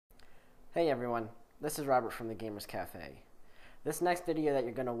Hey everyone, this is Robert from the Gamers Cafe. This next video that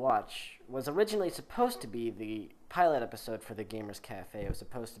you're going to watch was originally supposed to be the pilot episode for the Gamers Cafe. It was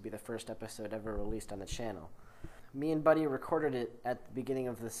supposed to be the first episode ever released on the channel. Me and Buddy recorded it at the beginning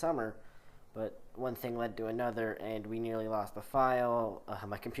of the summer, but one thing led to another and we nearly lost the file.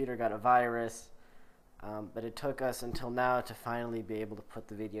 My computer got a virus, but it took us until now to finally be able to put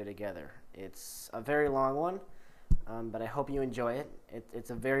the video together. It's a very long one. But I hope you enjoy it. It's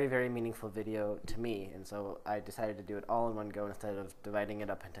a very, very meaningful video to me, and so I decided to do it all in one go instead of dividing it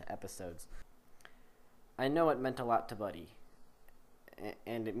up into episodes. I know it meant a lot to Buddy,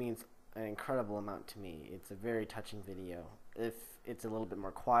 and it means an incredible amount to me. It's a very touching video. If it's a little bit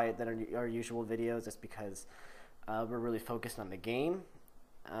more quiet than our usual videos, it's because we're really focused on the game,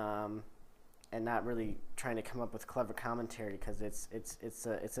 and not really trying to come up with clever commentary because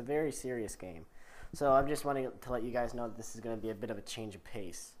it's a very serious game. So I'm just wanting to let you guys know that this is going to be a bit of a change of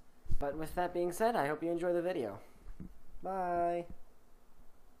pace. But with that being said, I hope you enjoy the video. Bye.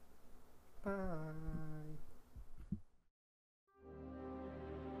 Bye.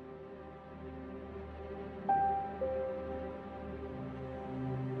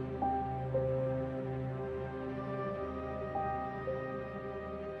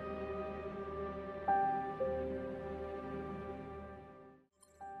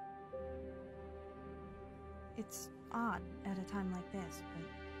 It's odd at a time like this,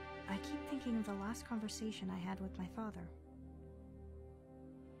 but I keep thinking of the last conversation I had with my father.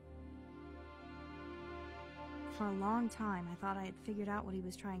 For a long time, I thought I had figured out what he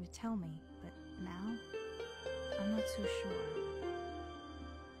was trying to tell me, but now, I'm not so sure.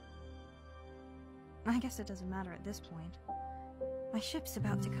 I guess it doesn't matter at this point. My ship's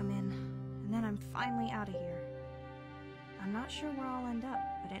about to come in, and then I'm finally out of here. I'm not sure where I'll end up,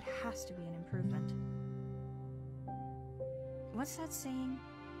 but it has to be an improvement. What's that saying?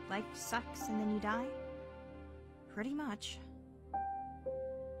 Life sucks and then you die? Pretty much.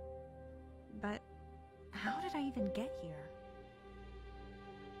 But how did I even get here?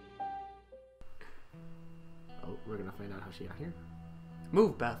 Oh, we're gonna find out how she got here.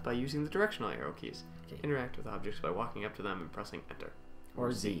 Move Beth by using the directional arrow keys. Okay. Interact with objects by walking up to them and pressing enter.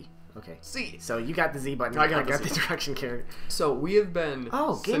 Or Z. Okay. Z. So you got the Z button. I got the direction carrier. So we have been.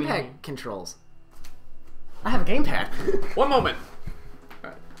 Oh, gamepad controls. I have a gamepad. One moment.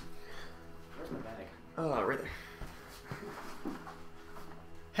 Alright. Where's my bag? Oh, right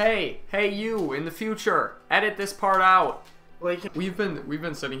there. Hey, you in the future, edit this part out. Well, We've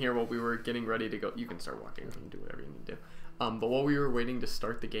been sitting here while we were getting ready to go. You can start walking and do whatever you need to do. But while we were waiting to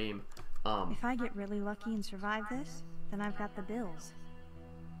start the game, If I get really lucky and survive this, then I've got the bills.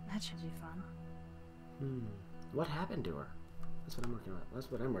 That should be fun. What happened to her? That's what I'm working on.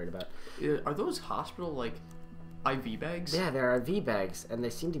 That's what I'm worried about. are those hospital like IV bags? Yeah, there are IV bags, and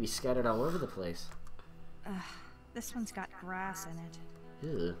they seem to be scattered all over the place. This one's got grass in it.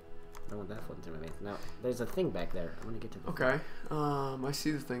 Ew. I don't want that floating through my veins. Now, there's a thing back there. I want to get to the Okay. I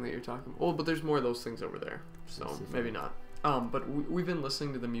see the thing that you're talking. Oh, but there's more of those things over there, so maybe not. But we've been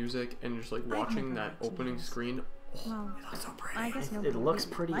listening to the music and just like watching that opening screen. Oh, Well, it looks so pretty. I guess It nobody looks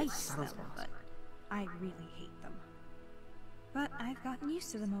really pretty. It likes sounds them, awesome. but I really hate them. But I've gotten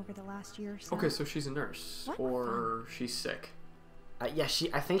used to them over the last year or so. Okay, so she's a nurse, What or she's sick. Yeah,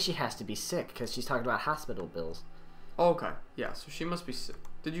 I think she has to be sick because she's talking about hospital bills. Oh, okay, yeah, so she must be sick.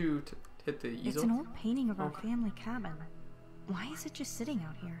 Did you hit the easel? It's an old painting of our Okay. family cabin. Why is it just sitting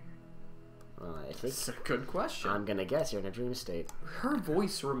out here? Well, I think That's a good question. I'm gonna guess you're in a dream state. Her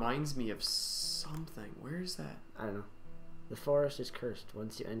voice reminds me of something. Where is that? I don't know. The forest is cursed.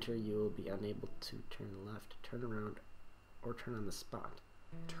 Once you enter, you will be unable to turn left, turn around, or turn on the spot.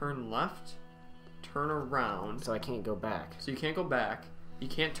 Turn left, turn around. So I can't go back. So you can't go back. You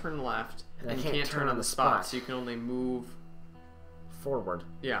can't turn left, And I you can't can't turn on the spot. So you can only move. Forward.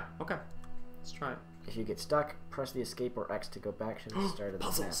 Yeah. Okay. Let's try it. If you get stuck, press the escape or X to go back to the start of the map.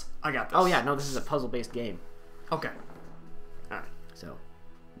 Puzzles. I got this. Oh yeah, no, this is a puzzle-based game. Okay. All right. So,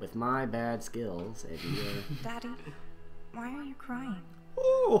 with my bad skills, and Daddy, why are you crying?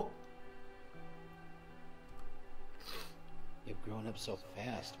 Oh. You've grown up so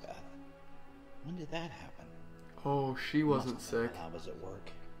fast, Beth. When did that happen? Oh, she wasn't Must have been sick. when I was at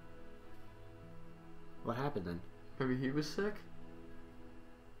work. what happened then? Maybe he was sick.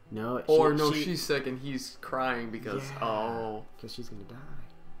 No, Or no, she's sick and he's crying because because she's gonna die.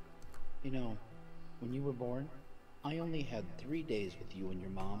 You know, when you were born, I only had 3 days with you and your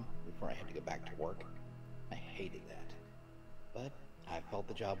mom before I had to go back to work. I hated that. But I felt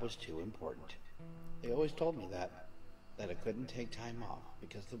the job was too important. They always told me that I couldn't take time off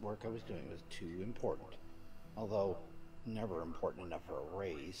because the work I was doing was too important. Although, never important enough for a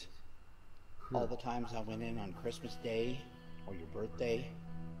raise. All the times I went in on Christmas Day or your birthday,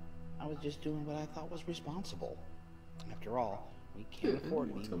 I was just doing what I thought was responsible. After all, we can't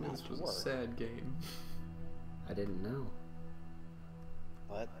afford me not This to was work. a sad game. I didn't know.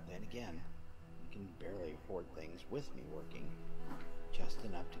 But then again, we can barely afford things with me working, just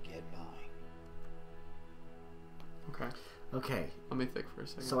enough to get by. Okay. Okay, Let me think for a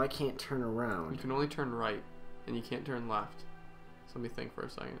second. so I can't turn around. You can only turn right, and you can't turn left. So let me think for a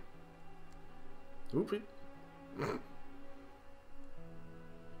second. Oop.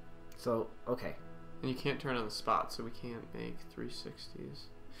 So, okay. And you can't turn on the spot, so we can't make 360s.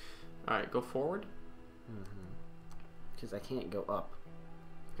 Alright, go forward. Because I can't go up.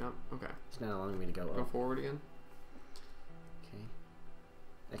 Yep, okay. It's not allowing me to go Go up. forward again. Okay.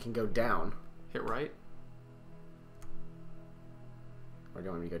 I can go down. Hit right. Or do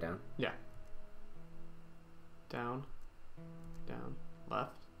you want me to go down? Yeah. Down. Down.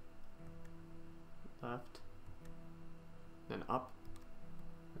 Left. Left. Then up.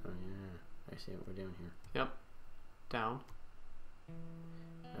 Oh yeah. I see what we're doing here. Yep. Down.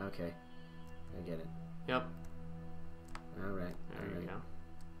 Okay. I get it. Yep. Alright. There you go.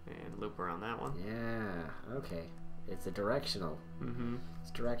 And loop around that one. Yeah. Okay. It's a directional. Mm-hmm.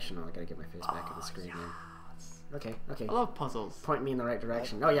 It's directional. I gotta get my face back at the screen now. Okay. Okay. I love puzzles. Point me in the right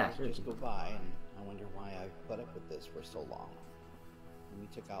direction. But Oh yeah. years just go by, and I wonder why I've put up with this for so long. When we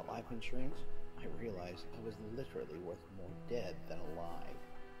took out life insurance, I realized I was literally worth more dead than alive.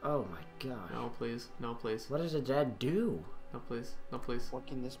 Oh my gosh. No, please. No, please. What does a dad do? No, please. No, please.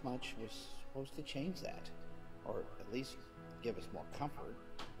 Working this much was supposed to change that, or at least give us more comfort,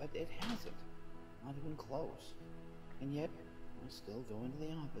 but it hasn't. Not even close. And yet, I still go into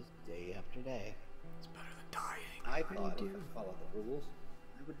the office day after day. It's better than dying. I thought if I followed the rules,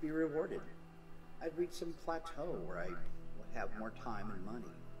 I would be rewarded. I'd reach some plateau where I would have more time and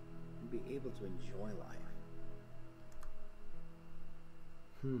money, and be able to enjoy life.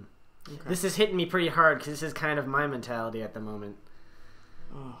 Okay. This is hitting me pretty hard because this is kind of my mentality at the moment.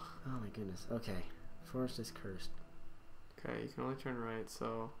 Ugh. Oh my goodness. Okay. Forest is cursed. Okay, you can only turn right,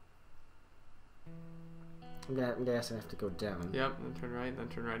 so... I'm guessing I have to go down. Yep, then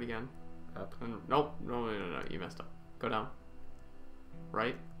turn right again. Up. And, nope, no, you messed up. Go down.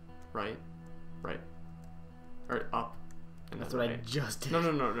 Right, right, right. Or up. And That's then what I right. just did. No,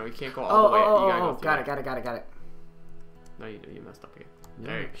 you can't go all the way. You gotta go through Got it. No, you messed up again. No.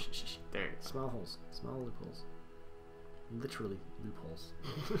 There you go. There you go. Small holes. Small loopholes. Literally loopholes.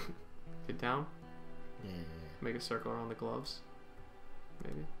 Get down. Yeah. Make a circle around the gloves.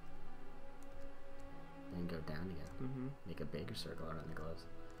 Maybe. Then go down again. Mm-hmm. Make a bigger circle around the gloves.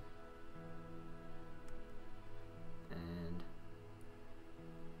 And...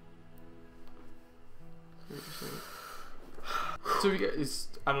 So you guys,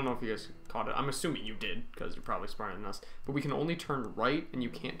 I don't know if you guys caught it. I'm assuming you did because you're probably smarter than us. But we can only turn right, and you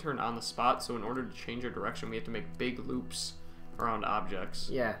can't turn on the spot. So in order to change our direction, we have to make big loops around objects.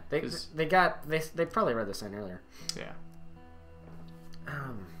 Yeah, they probably read the sign earlier. Yeah.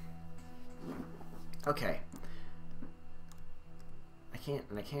 Okay. I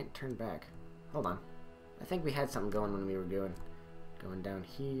can't turn back. Hold on. I think we had something going when we were going down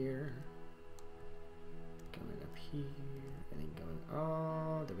here, going up here, and then going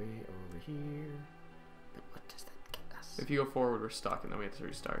all the way over here. But what does that get us? If you go forward, we're stuck, and then we have to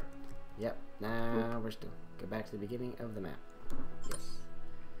restart. Yep. Now we're still. Go back to the beginning of the map. Yes.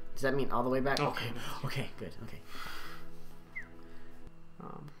 Does that mean all the way back? Okay. Okay. Good. Okay.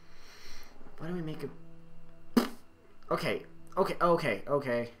 Why don't we make a... Okay.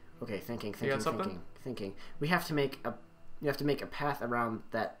 Thinking. We have to make a... You have to make a path around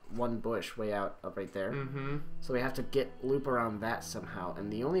that one bush way out up right there. Mm-hmm. So we have to loop around that somehow.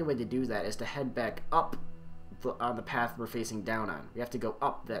 And the only way to do that is to head back up on the path we're facing down on. We have to go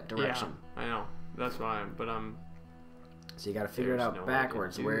up that direction. Yeah, I know. That's why So you got to figure it out no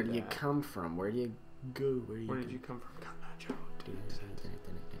backwards. way to do Where do you that. come from? Where do you go? Where did you come from? God, Joe. Okay.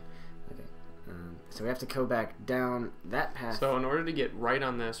 So we have to go back down that path. So in order to get right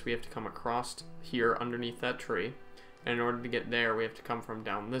on this, we have to come across here underneath that tree. And in order to get there, we have to come from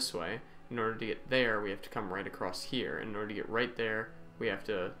down this way. In order to get there, we have to come right across here. And in order to get right there, we have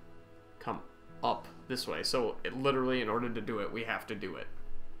to come up this way. So literally, in order to do it, we have to do it.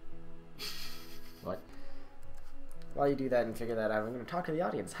 What? While you do that and figure that out, I'm going to talk to the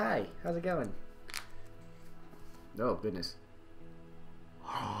audience. Hi, how's it going? Oh, goodness.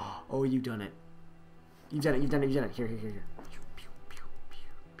 Oh, you've done it. You've done it. Here.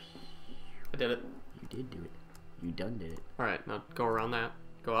 I did it. You did do it. You done did it. Alright, now go around that.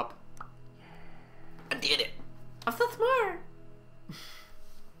 Go up. I did it. I'm so smart.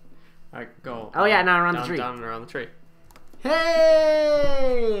 Alright, go. Oh yeah, now around the tree. Down and around the tree.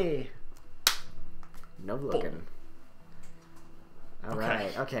 Hey! No looking. All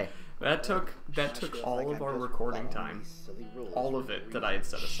right. Okay. That took all of our recording time. All of it that I had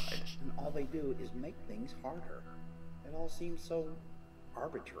set aside. And all they do is make things harder. It all seems so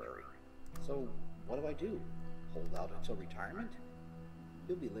arbitrary. So what do? Hold out until retirement?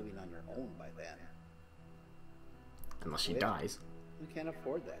 You'll be living on your own by then. Unless she dies. We can't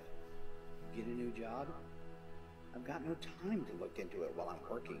afford that. Get a new job? I've got no time to look into it while I'm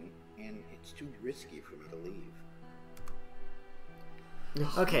working, and it's too risky for me to leave.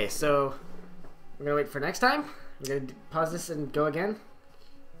 Okay, so we're gonna wait for next time. We're gonna pause this and go again.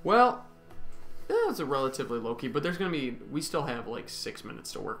 Well, it's a relatively low key, but there's gonna be. We still have like 6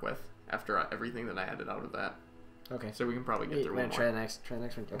 minutes to work with after everything that I added out of that. Okay. So we can probably get through one more. Try the next one.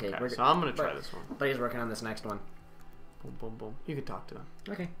 Okay. So I'm gonna try this one. But he's working on this next one. Boom, boom, boom. You can talk to them.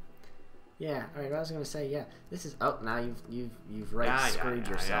 Okay. Yeah. All right. What I was gonna say. Yeah. This is. Oh, now you've screwed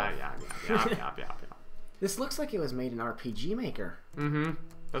yourself. Yeah. This looks like it was made in RPG Maker. Mm-hmm.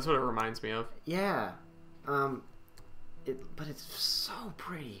 That's what it reminds me of. Yeah. But it's so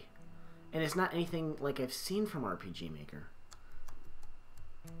pretty, and it's not anything like I've seen from RPG Maker.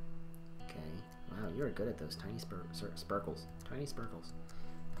 Okay. Wow, you're good at those tiny sparkles. Tiny sparkles.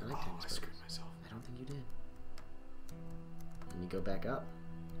 I like tiny sparkles. I screwed myself. I don't think you did. And you go back up.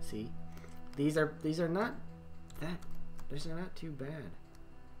 See, these are not that. These are not too bad.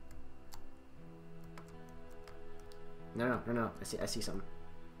 No. I see something.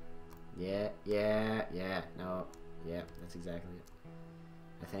 Yeah. No. Yeah, that's exactly it.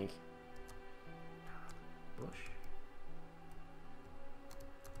 I think. Bush.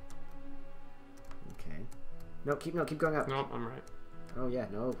 Okay. No, keep going up. Nope, I'm right. Oh yeah,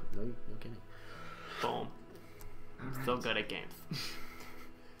 no kidding. Boom. I'm still good at games.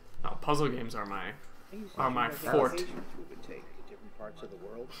 No, puzzle games are my fort. We would take to different parts of the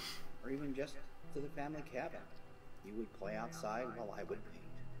world, or even just to the family cabin. You would play outside while I would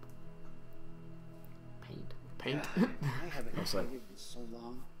paint. Paint? I haven't painted in so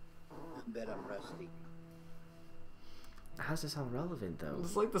long. I bet I'm rusty. How's this all relevant, though?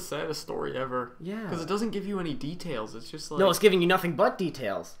 It's like the saddest story ever. Yeah. Because it doesn't give you any details. It's just like... No, it's giving you nothing but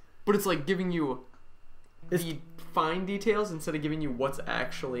details. But it's like giving you the fine details instead of giving you what's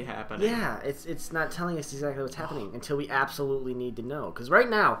actually happening. Yeah, it's not telling us exactly what's happening until we absolutely need to know. Because right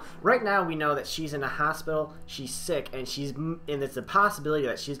now we know that she's in a hospital, she's sick, and it's a possibility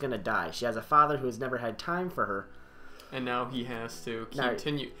that she's going to die. She has a father who has never had time for her. And now he has to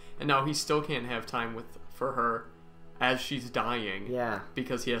continue. And now he still can't have time for her as she's dying. Yeah.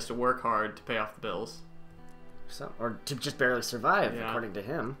 Because he has to work hard to pay off the bills. Or to just barely survive, according to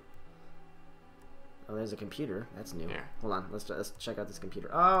him. Oh, there's a computer. That's new. Yeah. Hold on. Let's check out this computer.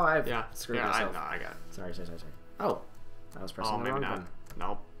 Oh, I've screwed myself. I got it. Sorry. Oh, I was pressing the wrong button.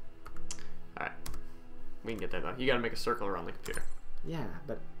 Nope. Alright. We can get there, though. You gotta make a circle around the computer. Yeah,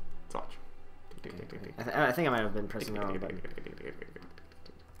 but... Let's watch. Okay. I think I might have been pressing the wrong button.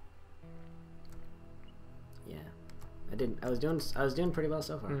 Yeah. I was doing pretty well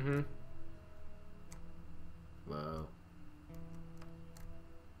so far. Mm-hmm. Whoa.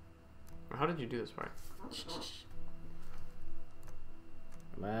 How did you do this part?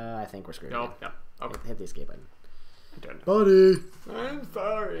 Well, I think we're screwed. Yep. Okay. Hit the escape button. Buddy! I'm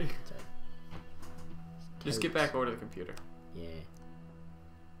sorry. Just get back over to the computer. Yeah.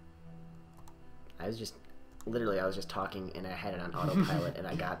 I was just talking and I had it on autopilot and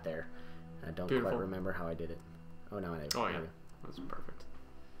I got there. I don't quite remember how I did it. Oh, no, I did. Oh, yeah. That's perfect.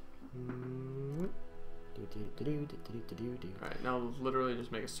 Alright, now literally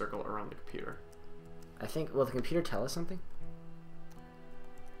just make a circle around the computer. I think, will the computer tell us something?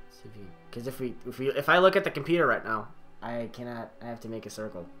 Because if I look at the computer right now, I have to make a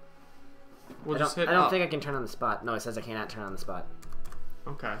circle. We'll I don't think I can turn on the spot. No, it says I cannot turn on the spot.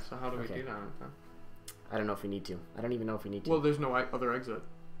 Okay, so how do we do that? I don't know if we need to. I don't even know if we need to. Well, there's no other exit.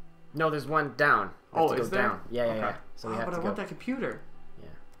 No, there's one down. Is there? Down. Yeah. So we have to go. But I want that computer. Yeah.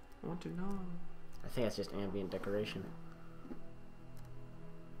 I want to know. I think that's just ambient decoration.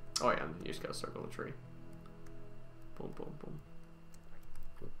 Oh yeah, you just gotta circle the tree. Boom, boom, boom.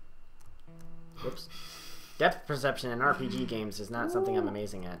 Whoops. Depth perception in RPG games is not something I'm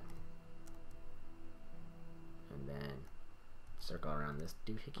amazing at. And then circle around this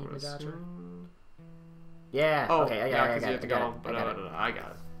doohickey dodger. Yeah. Oh, okay. yeah, I because you have to go. I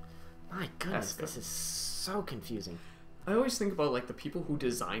got it. My goodness, this is so confusing. I always think about like the people who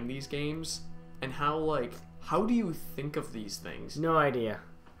design these games and how do you think of these things? No idea.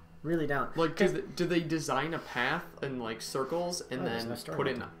 Really don't. Like, do they design a path and like circles and then put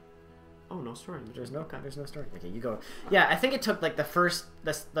in? Oh, no story. There's no story. Okay, you go. Yeah, I think it took like the first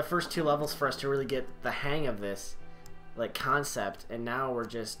 2 levels for us to really get the hang of this, like, concept, and now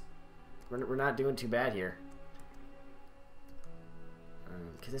we're not doing too bad here.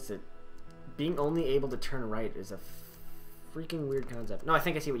 Because it's being only able to turn right is a freaking weird concept. No, I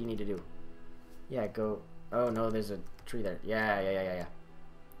think I see what you need to do. Yeah, go. Oh no, there's a tree there. Yeah.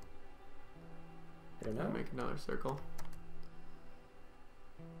 I don't know. Make another circle.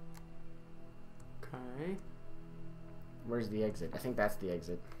 Okay. Where's the exit? I think that's the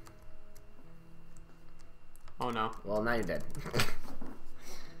exit. Oh no. Well, now you're dead.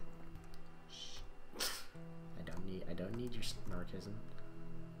 I don't need your snarkism.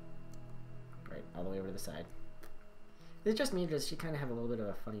 Right, all the way over to the side. It's just me, does she kind of have a little bit of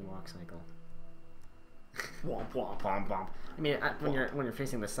a funny walk cycle? Womp womp womp womp. I mean, when you're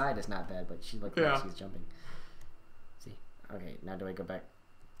facing the side, it's not bad, but she looks like she's jumping. See? Okay, now do I go back?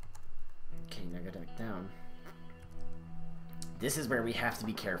 Okay, now go back down. This is where we have to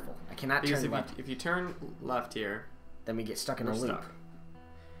be careful. I cannot turn left. If you turn left here, then we get stuck in a loop.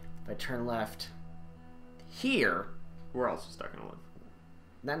 If I turn left here, we're also stuck in a loop.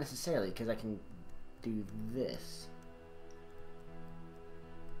 Not necessarily, because I can do this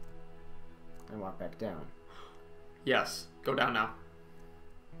and walk back down. Yes. Go down now.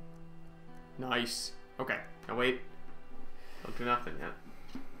 Nice. Okay. Now wait. Don't do nothing yet.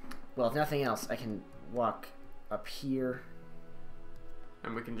 Well, if nothing else, I can walk up here.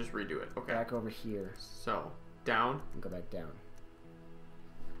 And we can just redo it. Okay. Back over here. So, down. And go back down.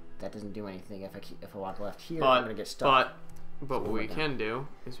 That doesn't do anything. If I walk left here, I'm going to get stuck. But what we can do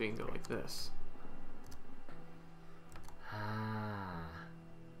is we can go like this. Ah.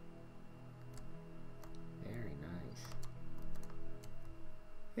 Very nice.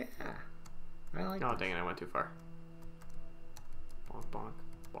 Yeah. I like Oh, dang it. I went too far. Bonk, bonk,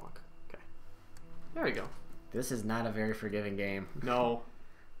 bonk. Okay. There we go. This is not a very forgiving game. No.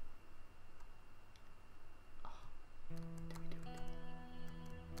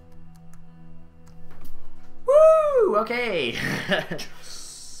 Woo! Okay.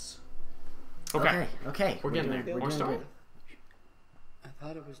 Okay. We're getting there. More stuff. I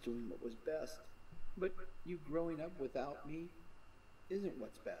thought I was doing what was best, but you growing up without me isn't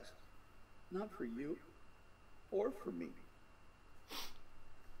what's best. Not for you, or for me.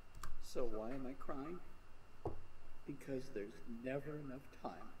 So why am I crying? Because there's never enough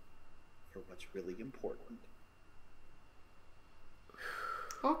time for what's really important.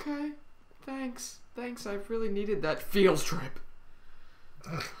 Okay. Thanks. I've really needed that field trip.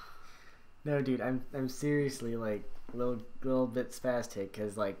 No, dude, I'm seriously like a little bit spastic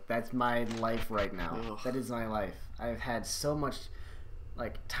because like that's my life right now. Ugh. That is my life. I've had so much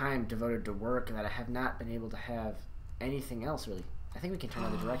like time devoted to work that I have not been able to have anything else really. I think we can turn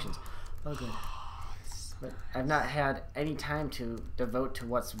other directions. Oh, good. But I've not had any time to devote to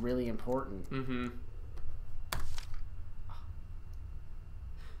what's really important. Mm-hmm.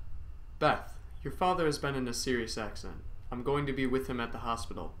 Beth, your father has been in a serious accident. I'm going to be with him at the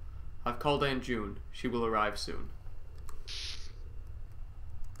hospital. I've called Aunt June. She will arrive soon.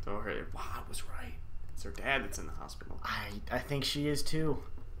 So her wow, was right. It's her dad that's in the hospital. I think she is too.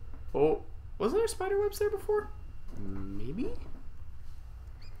 Oh, wasn't there spider webs there before? Maybe?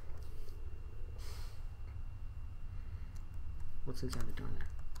 What's inside the door there?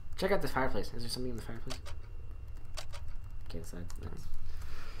 Check out this fireplace. Is there something in the fireplace? Okay, inside. Nice.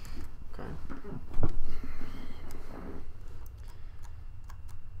 Okay.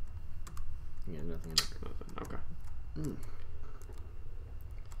 Yeah, nothing in it. Nothing. Okay.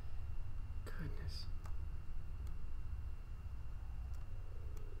 Goodness.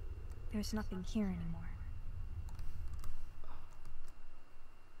 There's nothing here anymore.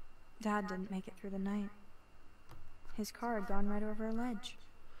 Dad didn't make it through the night. His car had gone right over a ledge.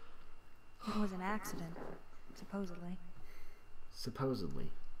 It was an accident, supposedly.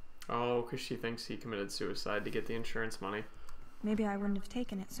 Supposedly. Oh, because she thinks he committed suicide to get the insurance money. Maybe I wouldn't have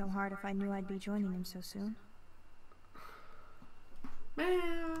taken it so hard if I knew I'd be joining him so soon.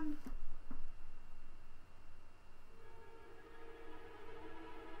 Man.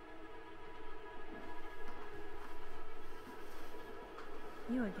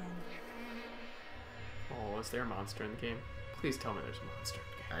 You again. Oh, is there a monster in the game? Please tell me there's a monster in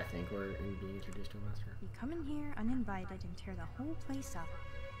the game. I think we're being introduced to a monster. You come in here uninvited and tear the whole place up.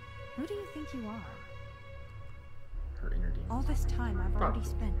 Who do you think you are? Her inner demon. All this time I've already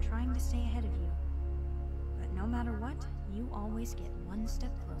spent trying to stay ahead of you. But no matter what, you always get one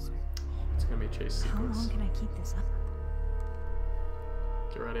step closer. It's gonna be a chase How sequence. long can I keep this up?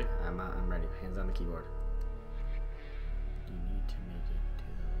 You ready? I'm ready. Hands on the keyboard. You need to make it to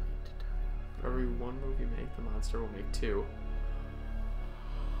the light time. For every one move you make, the monster will make 2.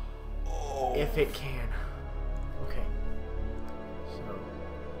 If it can. Okay. So,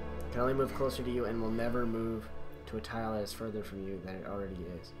 it can only move closer to you and will never move to a tile that is further from you than it already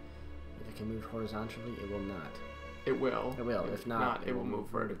is. If it can move horizontally, it will not. It will. It will. If not, it will move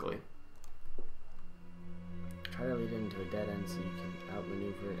vertically. Try to lead it into a dead end so you can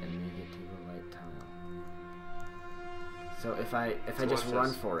outmaneuver it and make it to the right tile. So if I just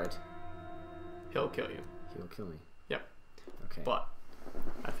run for it, he'll kill you. He'll kill me. Yep. Okay. But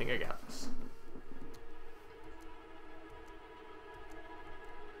I think I got this.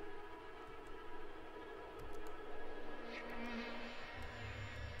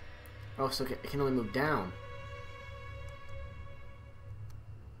 Oh, so it can only move down.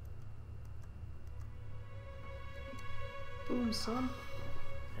 Boom, son.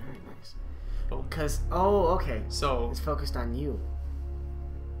 Very nice. Boom. Cause okay. So it's focused on you.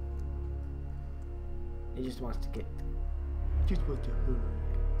 It just wants to get. Just wants to. Come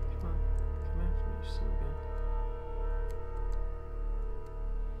on, come after me, you son of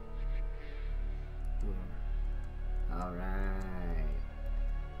a gun. All right.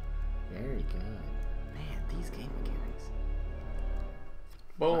 Very good. Man, these game mechanics.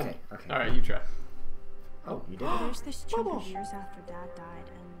 Boom. Okay. All right, you try. Oh, you did it. There's this chunk of years after Dad died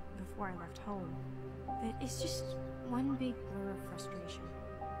and before I left home that is just one big blur of frustration.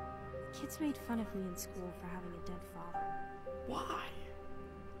 Kids made fun of me in school for having a dead father. Why?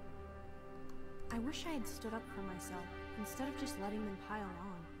 I wish I had stood up for myself instead of just letting them pile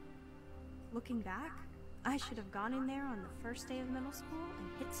on. Looking back, I should have gone in there on the first day of middle school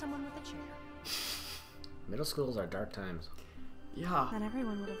and hit someone with a chair. Middle schools are dark times. Yeah. Then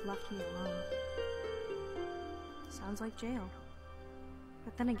everyone would have left me alone. Sounds like jail.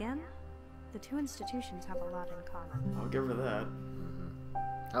 But then again, the two institutions have a lot in common. I'll give her that.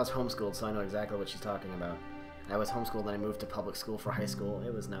 I was homeschooled, so I know exactly what she's talking about. I was homeschooled, then I moved to public school for high school.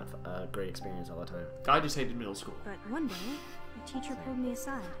 It was not a great experience all the time. I just hated middle school. But one day, my teacher pulled me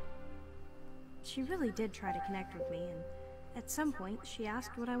aside. She really did try to connect with me, and at some point, she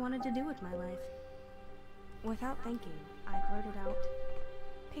asked what I wanted to do with my life. Without thinking, I blurted out,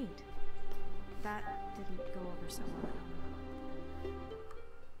 paint. That didn't go over so well.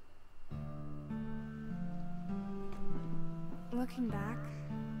 Looking back,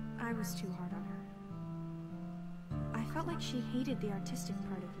 I was too hard on her. I felt like she hated the artistic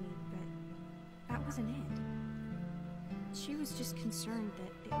part of me, but that wasn't it. She was just concerned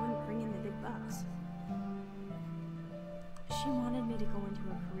that it wouldn't bring in the big bucks. She wanted me to go into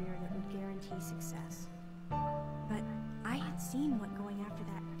a career that would guarantee success. But I had seen what going after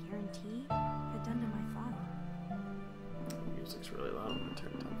that guarantee had done to my father. Music's really loud. I'm gonna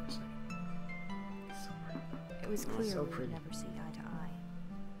turn it down for a second. It was clear so we would pretty. never see eye to eye.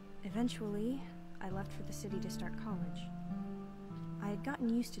 Eventually, I left for the city to start college. I had gotten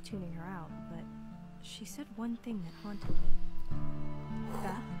used to tuning her out, but she said one thing that haunted me.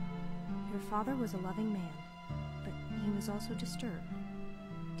 Beth, your father was a loving man, but he was also disturbed.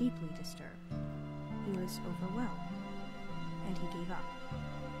 Deeply disturbed. He was overwhelmed, and he gave up.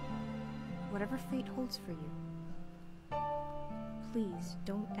 Whatever fate holds for you, please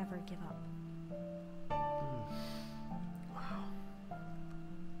don't ever give up.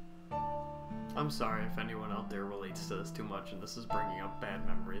 I'm sorry if anyone out there relates to this too much and this is bringing up bad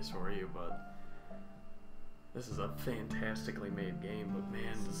memories for you, but this is a fantastically made game, but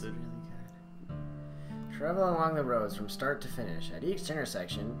man, does it... Really good. Travel along the roads from start to finish. At each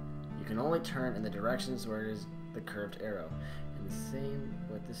intersection, you can only turn in the directions where it is the curved arrow, and the same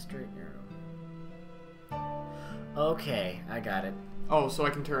with the straight arrow. Okay, I got it. Oh, so I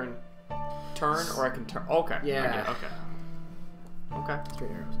can turn, or I can turn... Okay. Yeah. I get it. Okay. Okay.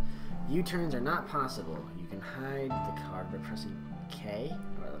 Straight arrows. U-turns are not possible. You can hide the car by pressing K,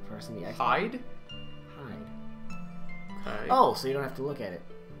 or pressing the X. Hide? Hide. Okay. Oh, so you don't have to look at it.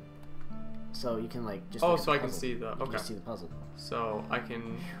 So you can like just. Oh, look at so the I can puzzle. see the... You can Okay. just see the puzzle. So I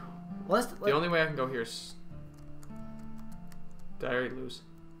can... Well, The only way I can go here is... Did I already lose?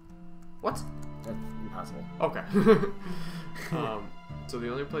 What? That's impossible. Okay. So the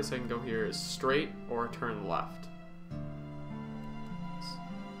only place I can go here is straight or turn left.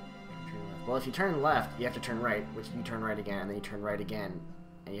 Well, if you turn left, you have to turn right, which you turn right again, and then you turn right again,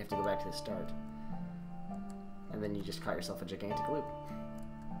 and you have to go back to the start. And then you just caught yourself a gigantic loop.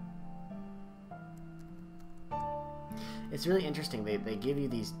 It's really interesting. They give you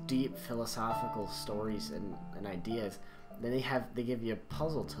these deep philosophical stories and ideas. Then they give you a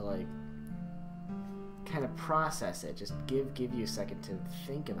puzzle to like kind of process it. Just give you a second to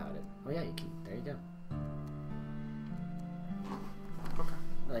think about it. Oh yeah, you can. There you go. Okay.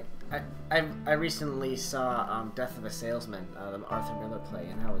 Like I recently saw Death of a Salesman, the Arthur Miller play,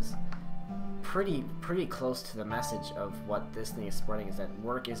 and that was pretty close to the message of what this thing is spreading. Is that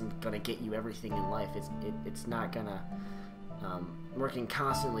work isn't gonna get you everything in life. It's not gonna working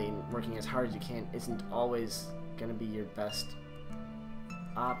constantly and working as hard as you can isn't always gonna be your best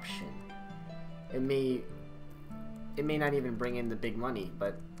option. It may not even bring in the big money,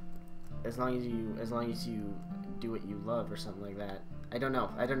 but as long as you do what you love or something like that. I don't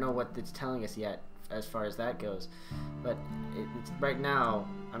know what it's telling us yet as far as that goes, but it's right now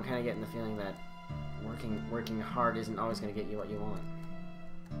I'm kind of getting the feeling that working hard isn't always going to get you what you want.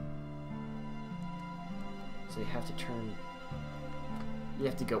 So you have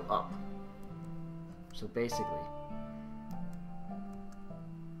to go up. So basically,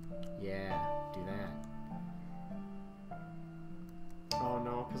 yeah, do that. Oh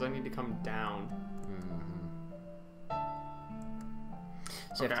no, because I need to come down.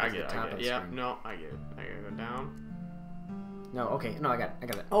 So okay, I get it. Yeah, no, I get it. I gotta go down. No, okay, no, I got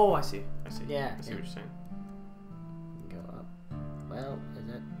it. Oh, I see. Yeah. I see what you're saying. Go up. Well, is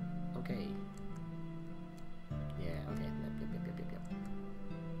that okay? Yeah, okay. Yep.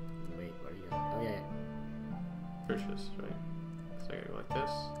 Wait, where are you going? Oh, yeah. Purchase, right? So I gotta go like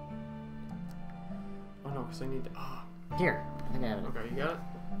this. Oh no, because I need to. Here, I think I have it. Okay, you got it?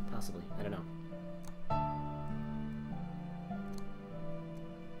 Possibly. I don't know.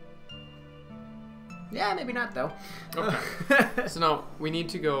 Yeah, maybe not though. Okay. So now we need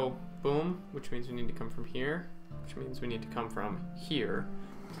to go boom, which means we need to come from here, which means we need to come from here,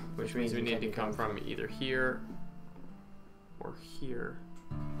 which means we need to come from either here or here.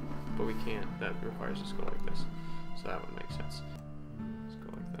 But we can't. That requires us to go like this. So that would make sense. Let's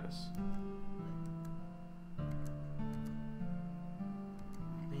go like this.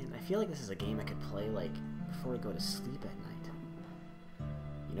 Man, I feel like this is a game I could play like before I go to sleep at night.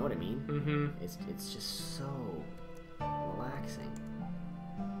 You know what I mean? Mm-hmm. It's just so relaxing.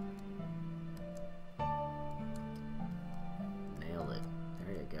 Nailed it.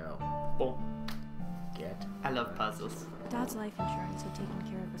 There you go. Boom. Get. I love puzzles. Dad's life insurance had taken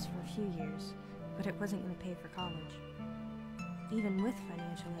care of us for a few years, but it wasn't going to pay for college. Even with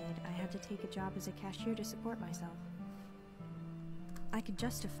financial aid, I had to take a job as a cashier to support myself. I could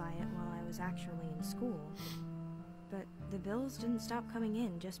justify it while I was actually in school, but the bills didn't stop coming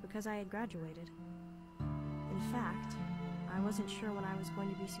in just because I had graduated. In fact, I wasn't sure when I was going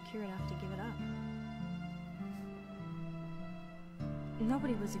to be secure enough to give it up.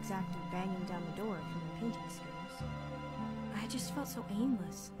 Nobody was exactly banging down the door for my painting skills. I just felt so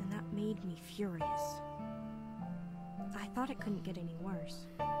aimless, and that made me furious. I thought it couldn't get any worse.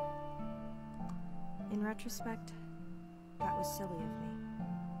 In retrospect, that was silly of me.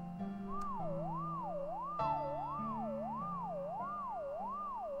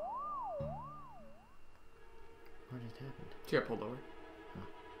 What just happened? She got pulled over. Oh.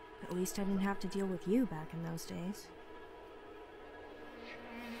 At least I didn't have to deal with you back in those days.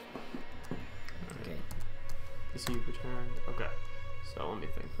 Okay. Is he returned? Okay. So let me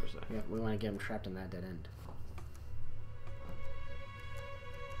think for a second. Yeah, we want to get him trapped in that dead end.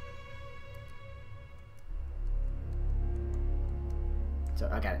 So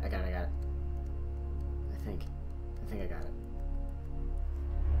I got it. I think I got it.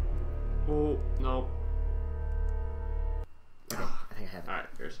 Oh, no. Okay, I think I have it. Alright,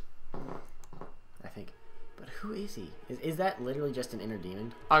 here's. I think. But who is he? Is that literally just an inner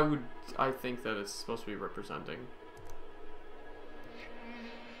demon? I think that it's supposed to be representing.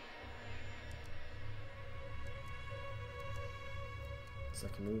 So I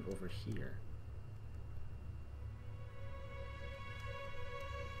can move over here.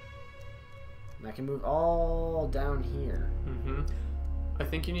 And I can move all down here. Mm-hmm. I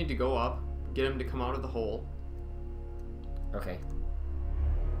think you need to go up, get him to come out of the hole. Okay.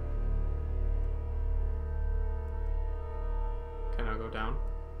 Can I go down?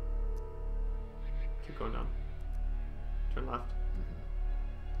 Keep going down. Turn left.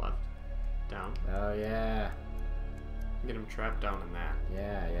 Mm-hmm. Left. Down. Oh yeah. Get him trapped down in that.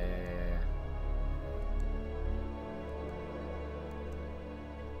 Yeah. Here.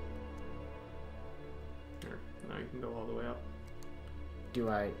 Now you can go all the way up. Do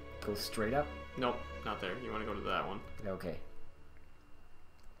I go straight up? Nope, not there. You want to go to that one. Okay.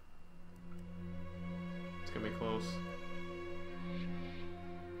 It's gonna be close.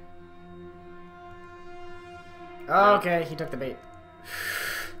 Okay, he took the bait.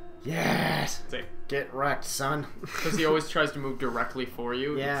 Yes! See? Get wrecked, son. Because he always tries to move directly for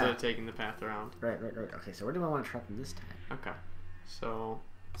you Yeah. instead of taking the path around. Right. Okay, so where do I want to trap him this time? Okay. So,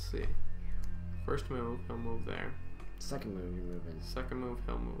 let's see. First move, he'll move there. Second move, you're moving. Second move,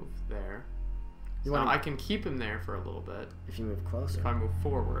 he'll move there. You So want I can keep him there for a little bit if you move closer. if I move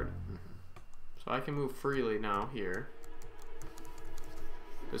forward. So I can move freely now here.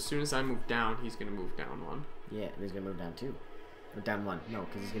 As soon as I move down, he's going to move down one. Yeah, and he's gonna move down 2. Or down 1. No,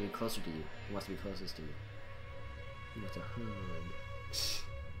 because he's gonna be closer to you. He wants to be closest to you. He wants a hug.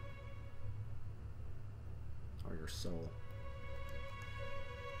 Or your soul.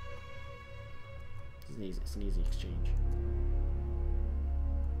 It's an easy exchange.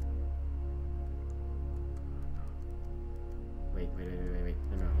 Wait. No,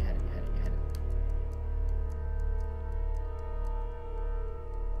 you had it.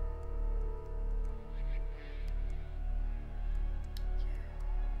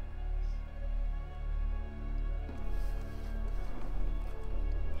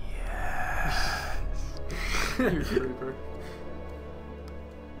 You creeper.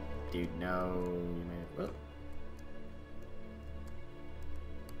 Dude, no. You made it. Well.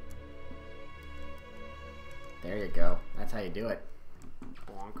 There you go. That's how you do it.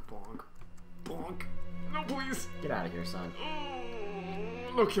 Bonk, bonk, bonk. No, please. Get out of here, son.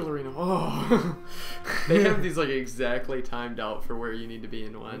 Oh, no killerino. Oh. They have these like exactly timed out for where you need to be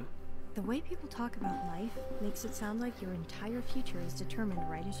in one. The way people talk about life makes it sound like your entire future is determined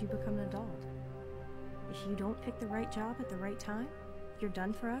right as you become an adult. If you don't pick the right job at the right time, you're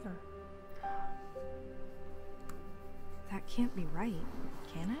done forever. That can't be right,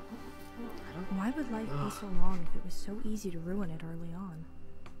 can it? Why would life be so long if it was so easy to ruin it early on?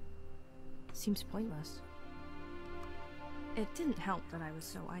 Seems pointless. It didn't help that I was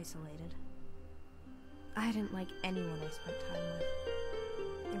so isolated. I didn't like anyone I spent time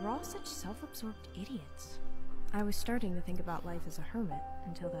with. They were all such self-absorbed idiots. I was starting to think about life as a hermit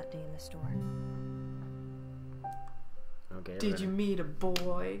until that day in the store. Okay. Did you meet a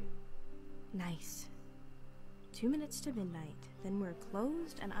boy? Nice. 2 minutes to midnight, then we're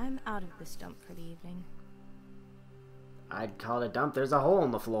closed and I'm out of this dump for the evening. I'd call it a dump. There's a hole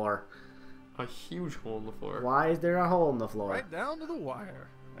in the floor. A huge hole in the floor. Why is there a hole in the floor? Right down to the wire.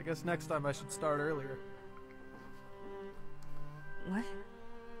 I guess next time I should start earlier. What?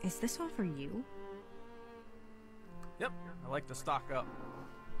 Is this all for you? Yep, I like to stock up.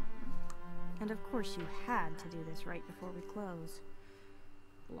 And of course you had to do this right before we close.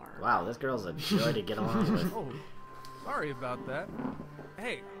 Lark. Wow, this girl's a joy to get along with. Oh, sorry about that.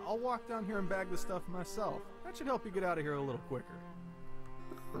 Hey, I'll walk down here and bag the stuff myself. That should help you get out of here a little quicker.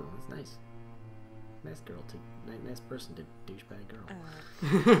 Oh, that's nice. Nice girl to nice person to douchebag girl.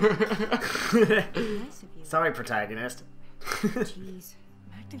 Nice of you. Sorry, protagonist. Jeez,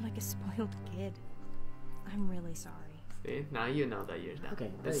 I'm acting like a spoiled kid. I'm really sorry. See, now you know that you're done.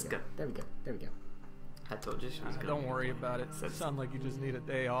 Okay, there This we is go. good. There we go. There we go. I told you she was good. Don't worry about it. You sound like you just need a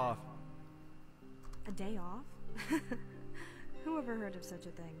day off. A day off? Who ever heard of such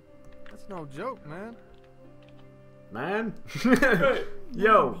a thing? That's no joke, man. Man?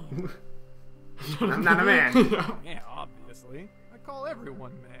 Yo! I'm not a man. Yeah, obviously. I call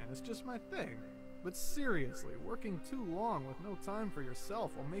everyone man. It's just my thing. But seriously, working too long with no time for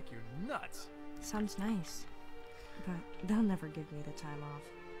yourself will make you nuts. Sounds nice. But they'll never give me the time off.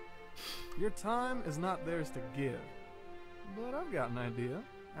 Your time is not theirs to give. But I've got an idea.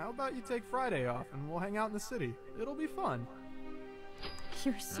 How about you take Friday off and we'll hang out in the city? It'll be fun.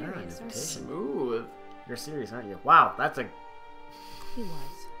 You're serious, aren't you? Smooth. You're serious, aren't you? Wow, that's a He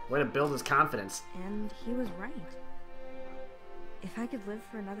was. way to build his confidence. And he was right. If I could live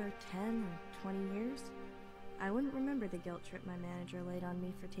for another 10 or 20 years, I wouldn't remember the guilt trip my manager laid on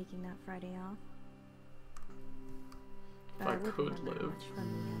me for taking that Friday off. If But I would could remember how live. much fun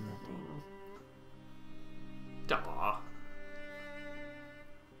we had that day. Duh.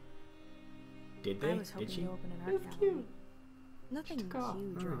 Did I they? was hoping Did she? to open an It was art cute. gallery. Nothing Just go.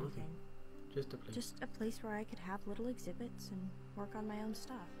 huge or Oh, okay. anything. Just a place. Just a place where I could have little exhibits and work on my own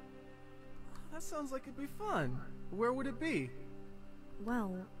stuff. That sounds like it'd be fun. Where would it be?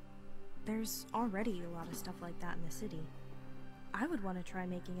 Well, there's already a lot of stuff like that in the city. I would want to try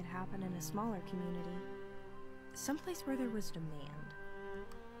making it happen in a smaller community. Someplace where there was demand.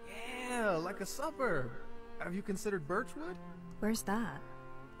 Yeah, like a suburb. Have you considered Birchwood? Where's that?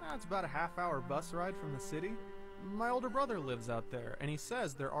 It's about a half-hour bus ride from the city. My older brother lives out there, and he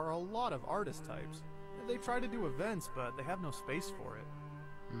says there are a lot of artist types. They try to do events, but they have no space for it.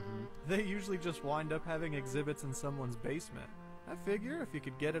 They usually just wind up having exhibits in someone's basement. I figure if you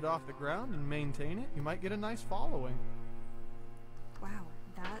could get it off the ground and maintain it, you might get a nice following. Wow,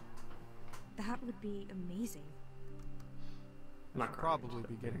 that would be amazing. I should probably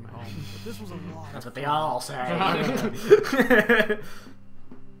be getting home, but this was a lot. That's what they all say.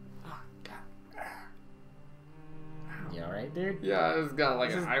 right, dude? Yeah, it's got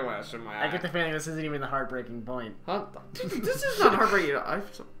like an eyelash in my eye. I get the feeling this isn't even the heartbreaking point. Huh? This is not heartbreaking.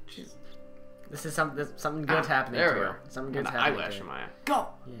 Jeez. This is something good's happening there to we her. go. Something good's An happening eyelash to her. in my eye. Go!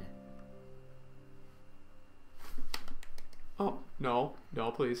 Yeah. Oh, no.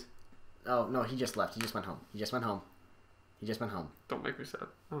 No, please. Oh, no, he just left. He just went home. He just went home. Don't make me sad.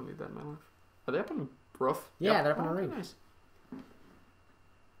 I don't need that in my life. Are they up on the roof? Yeah, Yep. they're up on the roof. Nice.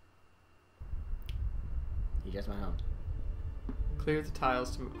 He just went home. Clear the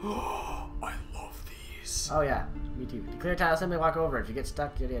tiles to move. Oh, I love these. Oh, yeah. Me too. To clear tile, simply walk over. If you get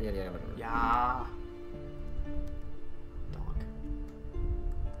stuck, yada, yada, yada, whatever. Yeah. Donk.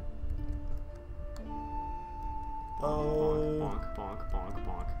 Oh. Bonk, bonk, bonk, bonk,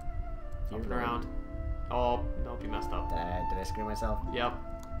 bonk. You're Up and right. around. Oh, nope, you messed up. Did I screw myself? Yep.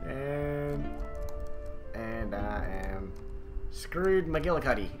 And I am screwed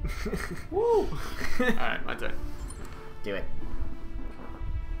McGillicuddy. Woo! Alright, my turn. Do it.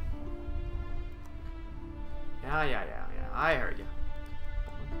 Yeah. I heard you.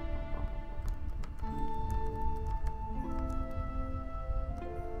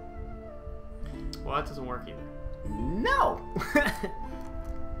 Well, that doesn't work either. No!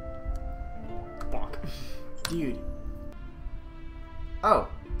 Bonk. Dude. Oh,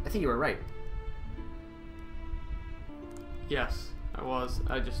 I think you were right. Yes, I was.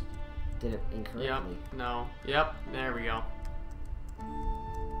 I just. Did it incorrectly. Yep. No. Yep. There we go.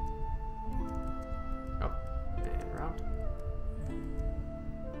 Up and around.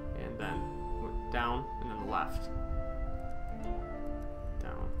 And then down and then left.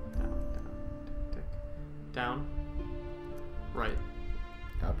 Down. Tick, tick. Down. Right.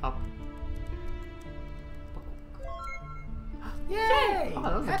 Up. Yay! Oh,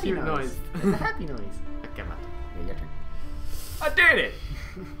 that was a Happy cute noise. It's a happy noise. Okay, man. Yeah, your turn. I did it!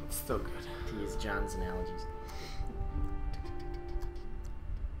 It's so good. To use John's analogies.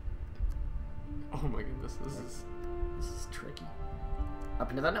 Oh my goodness, this is tricky. Up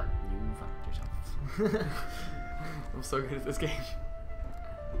into that note. You fucked yourself. I'm so good at this game.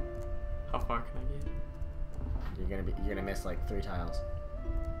 How far can I get? You're gonna miss like 3 tiles.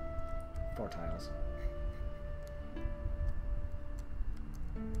 4 tiles.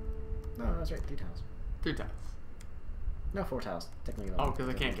 No, that's right, 3 tiles. 3 tiles. No, 4 tiles. Technically. Oh, because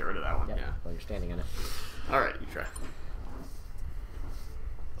I can't get rid of that one. Yep. Yeah. Well, you're standing on it. Alright, you try.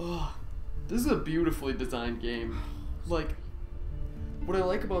 Oh, this is a beautifully designed game. Like, what I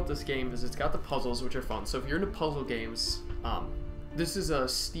like about this game is it's got the puzzles, which are fun. So if you're into puzzle games, this is a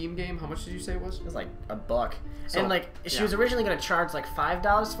Steam game. How much did you say it was? It was like $1. So, and like, she was originally gonna charge like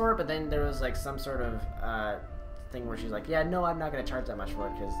 $5 for it, but then there was like some sort of thing where she's like, yeah, no, I'm not gonna charge that much for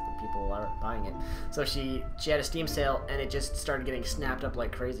it because the people aren't buying it. So she had a Steam sale and it just started getting snapped up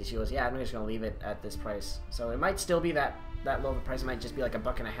like crazy. She goes, yeah, I'm just gonna leave it at this price. So it might still be that low of a price. It might just be like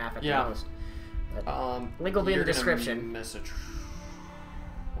 $1.50 at the most. But link will be in the description. I'm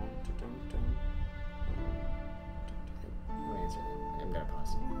gonna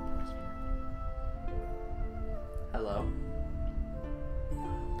pause. Hello.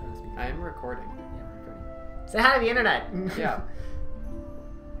 I am recording. Yeah, we're recording. Say hi to the internet. Yeah.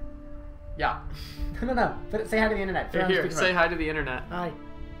 Yeah. No. Say hi to the internet. Here, say hi to the internet. Hi.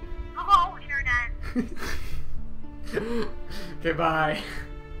 Hello, internet. Okay, bye.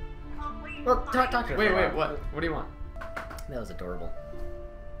 Oh, wait, Well, talk to her. Wait, what? What do you want? That was adorable.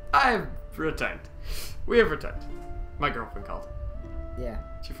 I've returned. We have returned. My girlfriend called. Yeah.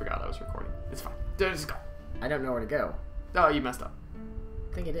 She forgot I was recording. It's fine. Just go. I don't know where to go. Oh, you messed up.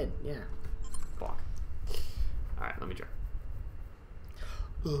 I think I did. Yeah. Block. Alright, let me try.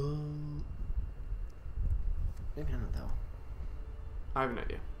 Maybe not though. I have an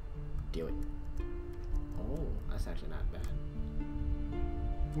idea. Do it. Oh, that's actually not bad.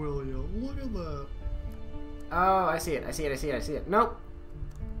 Will you? Look at that. Oh, I see it. Nope.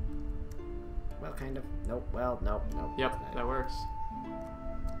 Well, kind of. Nope. Well, nope. Yep, that works.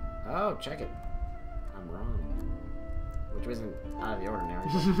 Oh, check it. I'm wrong. Which wasn't out of the ordinary.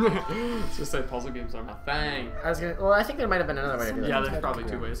 It's just that puzzle games are my thing. Well, I think there might have been another way to do it. Yeah, there's probably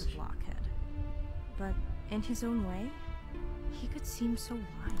 2 ways. Blockhead. But in his own way, he could seem so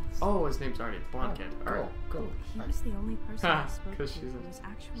wise. Oh, his name's already Blonde Kid. Alright. Cool. He was the only person I spoke to 'Cause who she's was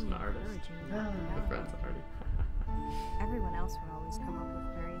actually an artist. encouraging me. Ah. My friend's already. Everyone else would always come up with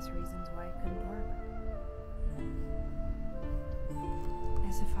various reasons why it couldn't work.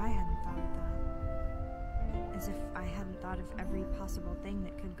 As if I hadn't thought of that. As if I hadn't thought of every possible thing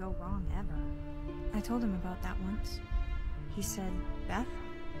that could go wrong ever. I told him about that once. He said, Beth,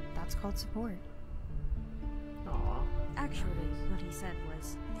 that's called support. Aww. Actually, what he said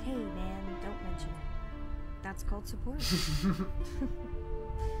was, hey man, don't mention it. That's called support. Dimwit.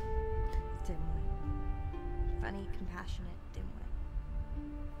 Funny, compassionate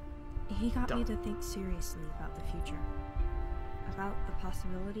Dimwit. He got me to think seriously about the future. About the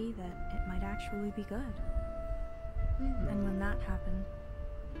possibility that it might actually be good. And when that happened,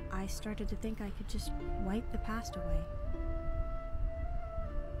 I started to think I could just wipe the past away.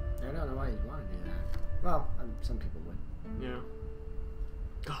 I don't know why you'd want to do that. Well, some people would. Yeah.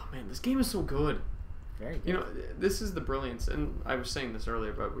 Oh man, this game is so good. Very good. You know, this is the brilliance, and I was saying this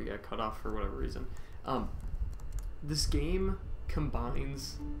earlier, but we got cut off for whatever reason. This game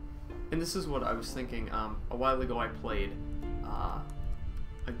combines, and this is what I was thinking. A while ago, I played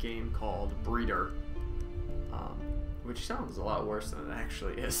a game called Breeder, which sounds a lot worse than it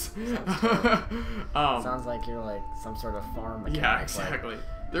actually is. Sounds like you're like some sort of farm mechanic. Yeah, exactly.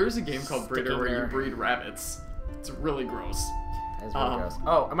 There is a game called Breeder where you breed rabbits. It's really gross. That is really gross.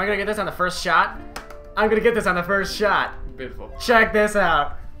 Oh, am I gonna get this on the first shot? I'm gonna get this on the first shot. Beautiful. Check this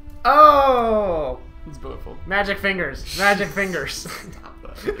out. Oh! It's beautiful. Magic fingers. Magic fingers. Stop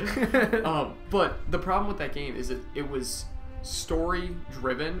that. But the problem with that game is it was story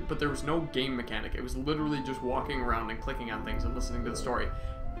driven, but there was no game mechanic. It was literally just walking around and clicking on things and listening to the story.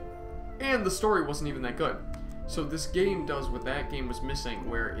 And the story wasn't even that good. So this game does what that game was missing,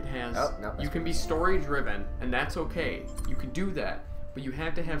 where it has you can be story driven, and that's okay. You can do that, but you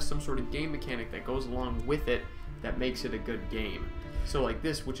have to have some sort of game mechanic that goes along with it that makes it a good game. So like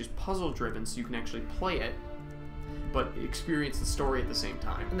this, which is puzzle driven, so you can actually play it, but experience the story at the same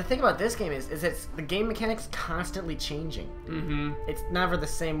time. And the thing about this game is it's the game mechanics constantly changing. Mm-hmm. It's never the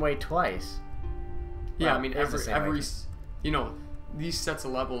same way twice. Yeah, well, I mean every you know, these sets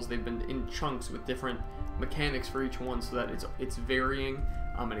of levels, they've been in chunks with different mechanics for each one, so that it's varying,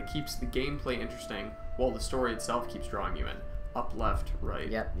 and it keeps the gameplay interesting while the story itself keeps drawing you in. Up, left, right.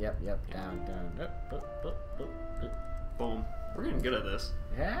 Yep. Down, up, up. Boom. We're getting good at this.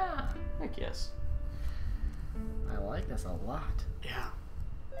 Yeah. Heck yes. I like this a lot. Yeah.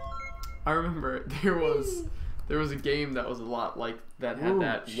 I remember there was a game that was a lot like that had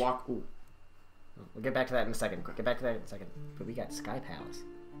that walk. Ooh. We'll get back to that in a second. But we got Sky Palace.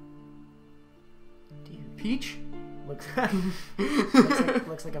 Dude. Peach? Looks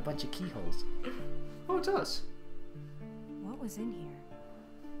like a bunch of keyholes. Oh, it does. What was in here?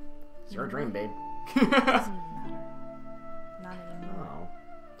 It's your dream, babe. Doesn't even matter. Not anymore. Oh,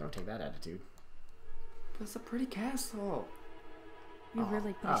 don't take that attitude. That's a pretty castle. You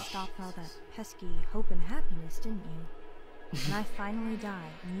really put a stop to all that pesky hope and happiness, didn't you? When I finally die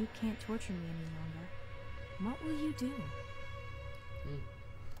and you can't torture me any longer, what will you do?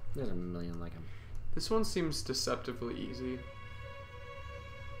 There's a million like them. This one seems deceptively easy.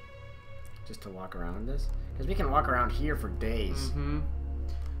 Just to walk around this? Because we can walk around here for days. Mm-hmm.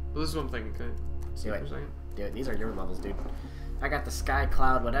 Well, this is what I'm thinking. Can I see Do what it. you're saying? Dude, these are your levels, dude. I got the sky,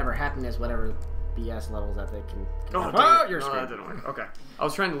 cloud, whatever, happiness, whatever BS levels that they can Oh, oh, you're no, screwed. that didn't work. Okay. I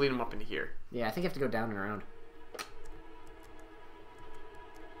was trying to lead him up into here. Yeah, I think you have to go down and around.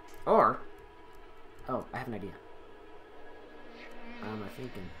 Or... Oh, I have an idea. I'm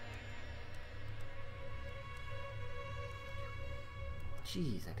thinking...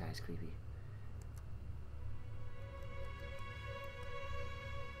 Jeez, that guy's creepy.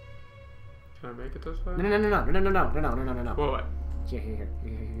 Can I make it this way? No. What? Here.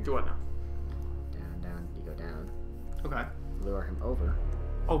 Do what now? Down, you go down. Okay. Lure him over.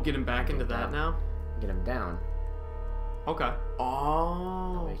 Oh, get him back into that now? Get him down. Okay. That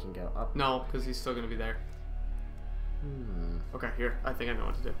Oh. way he can go up. No, because he's still going to be there. Okay, here. I think I know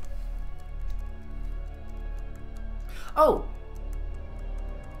what to do. Oh!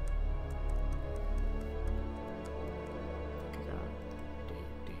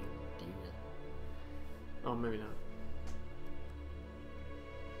 Oh, maybe not.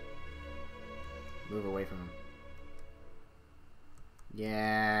 Move away from him.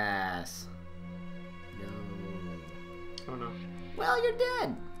 Yes. No. Oh, no. Well, you're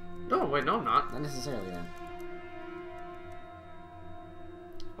dead. Oh, wait, no, I'm not. Not necessarily then.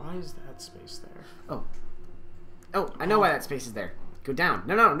 Why is that space there? Oh, I know why that space is there. Go down.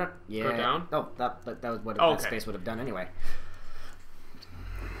 No. Yeah. Go down? Oh, that was what Oh, that okay. space would have done anyway.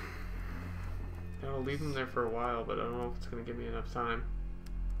 I'll leave him there for a while, but I don't know if it's going to give me enough time.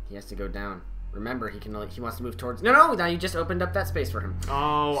 He has to go down. Remember, he wants to move towards... No, now you just opened up that space for him.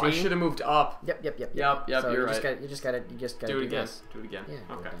 Oh, I See? should have moved up. Yep, Yep, so you're you right. just gotta Do it again. this. Do it again. Yeah,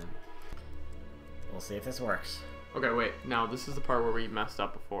 go Okay. down. We'll see if this works. Okay, wait. Now, this is the part where we messed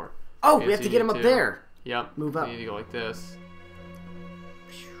up before. Oh, Okay, we have so to you get him need up to- there. Yep. Move so up. You need to go like this.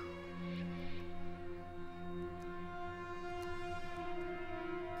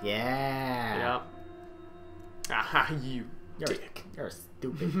 Yeah. Yep. Aha, you You're, dick. you're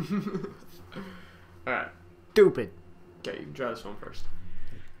stupid. Alright. Stupid. Okay, you can try this one first.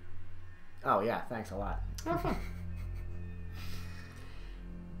 Oh, yeah, thanks a lot. Have fun.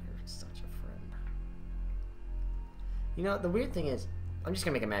 You're such a friend. You know, the weird thing is, I'm just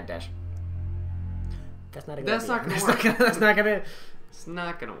gonna make a mad dash. That's not a good That's idea. not gonna work. That's not gonna... It's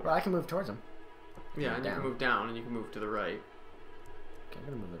not gonna work. Well, I can move towards him. Yeah, and you down. can move down and you can move to the right. Okay, I'm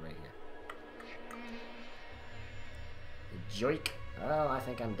gonna move it right here. Joik. Oh, I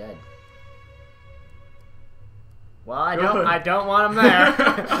think I'm dead. Well, I don't want him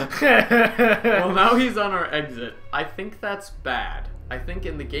there. Well, now he's on our exit. I think that's bad. I think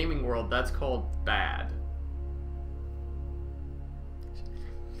in the gaming world that's called bad.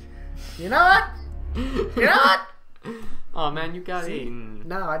 You know what? You know what? Oh man, you got eaten.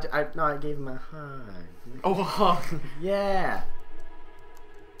 No, I gave him a hug. Oh, Yeah.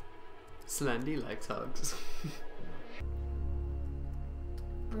 Slendy likes hugs.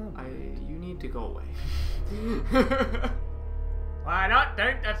 You need to go away. I don't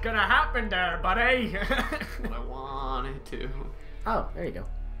think that's gonna happen there, buddy. What I wanted to. Oh, there you go.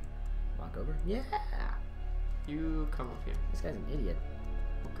 Walk over. Yeah. You come up here. This guy's an idiot.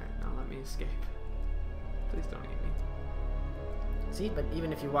 Okay, now let me escape. Please don't eat me. See, but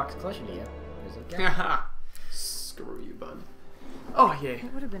even if he walks closer to you, there's a gap. Screw you, bud. Oh, yeah.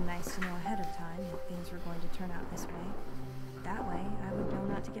 It would have been nice to know ahead of time that things were going to turn out this way. That way, I would know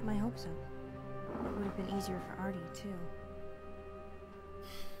not to get my hopes up. It would have been easier for Artie, too.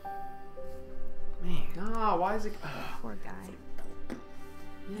 Man. Ah, why is it... Poor guy.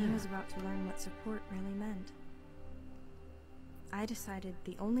 He was about to learn what support really meant. I decided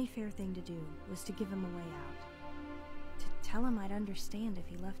the only fair thing to do was to give him a way out. To tell him I'd understand if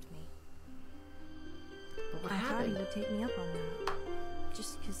he left me. But what I thought he happened? would take me up on that.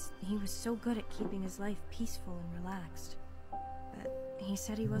 Just because he was so good at keeping his life peaceful and relaxed. But he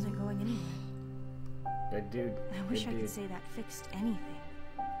said he wasn't going anywhere. Good dude. I wish Good I dude. could say that fixed anything.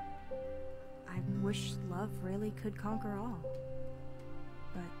 I wish love really could conquer all.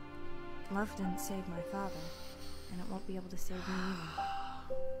 But love didn't save my father, and it won't be able to save me either.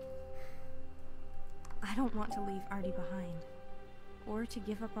 I don't want to leave Artie behind, or to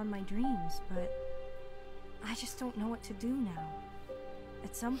give up on my dreams, but I just don't know what to do now.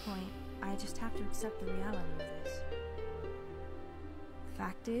 At some point, I just have to accept the reality of this.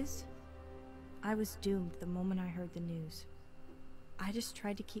 Fact is, I was doomed the moment I heard the news. I just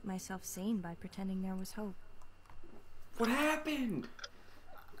tried to keep myself sane by pretending there was hope. What happened?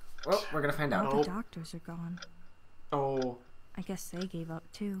 Well, we're gonna find All out. the doctors are gone. Oh, I guess they gave up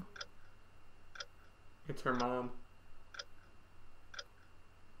too. it's her mom.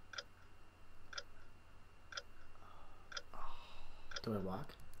 Do I walk?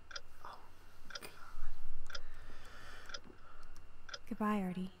 Goodbye,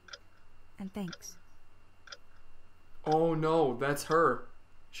 Artie. And thanks. Oh no, that's her.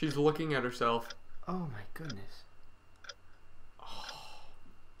 She's looking at herself. Oh my goodness.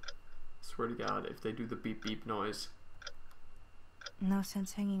 Swear to God, if they do the beep beep noise. No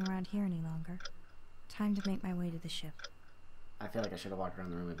sense hanging around here any longer. Time to make my way to the ship. I feel like I should have walked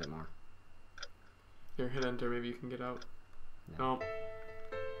around the room a bit more. Here, hit enter, maybe you can get out. No. No.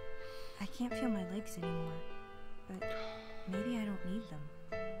 I can't feel my legs anymore. But maybe I don't need them.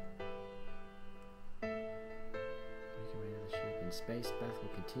 Make your way to the ship. In space, Beth will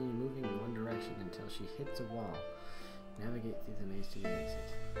continue moving in one direction until she hits a wall. Navigate through the maze to the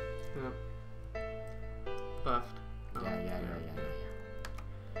exit. Yep. Left. No. Yeah.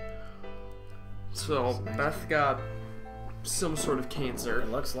 So, Nice. Beth got some sort of cancer. It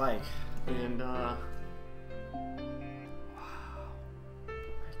looks like. And, Wow. My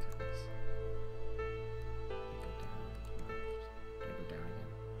goodness. Go down, left. Go down again.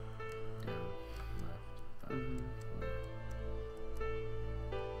 Down, left, up, mhm. left.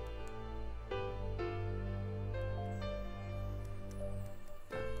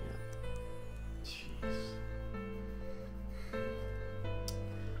 Yeah. Jeez.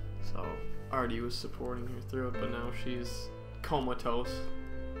 So, Artie was supporting her through it, but now she's comatose.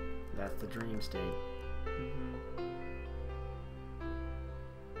 That's the dream state. Mm-hmm.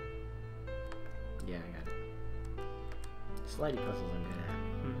 Yeah, I got it. Slidey puzzles I'm good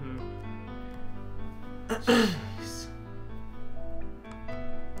Mm-hmm. at.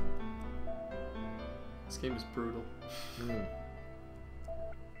 This game is brutal. I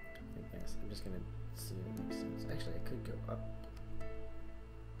guess I'm just gonna see if it makes sense. Actually, I could go up.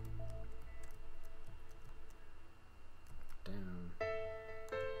 Down.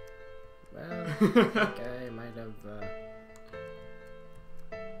 Well, I think I might have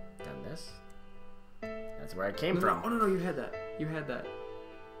done this. That's where I came No, from. oh no, you had that. You had that.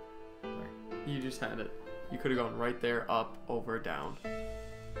 Where? You just had it. You could have gone right there, up, over, down.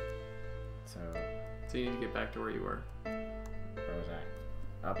 So you need to get back to where you were. where was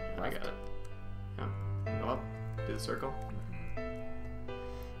I? Up. I Left. got it. Yeah. Go up. Do the circle.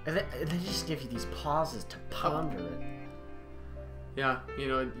 And they just give you these pauses to ponder it. Yeah, you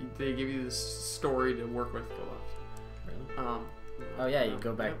know, they give you this story to work with. Go left. Really? Oh yeah, you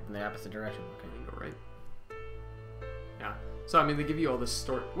go back in the opposite direction. Okay. And go right. Yeah. So I mean, they give you all this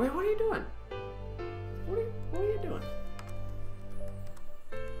story. Wait, what are you doing? What are you doing?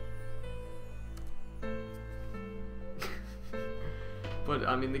 But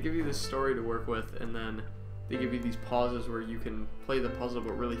I mean, they give you this story to work with, and then they give you these pauses where you can play the puzzle,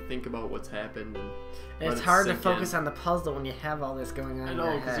 but really think about what's happened. And It's hard to focus on the puzzle when you have all this going on. I in know,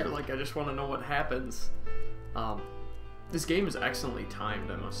 your because head. you're like, I just want to know what happens. This game is excellently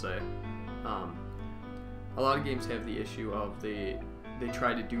timed, I must say. A lot of games have the issue of they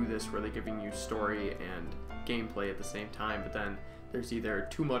try to do this where they're giving you story and gameplay at the same time, but then there's either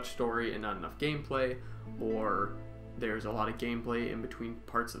too much story and not enough gameplay, or there's a lot of gameplay in between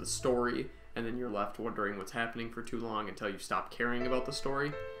parts of the story, and then you're left wondering what's happening for too long until you stop caring about the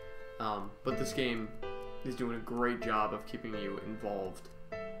story. But this game is doing a great job of keeping you involved.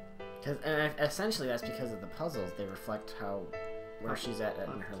 And essentially that's because of the puzzles. They reflect where she's at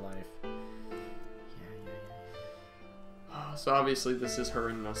in her life. So obviously this is her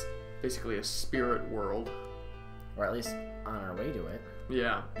in basically a spirit world. Or at least on her way to it.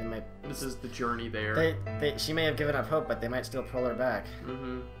 Yeah. They This is the journey there. She may have given up hope, but they might still pull her back.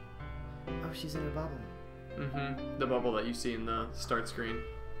 Mm-hmm. Oh, she's in a bubble. Mm-hmm. The bubble that you see in the start screen.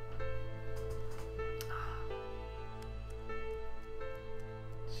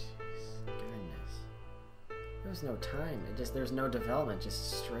 Goodness. There's no time. There's no development.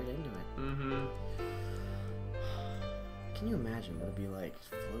 Just straight into it. Mm-hmm. Can you imagine what it'd be like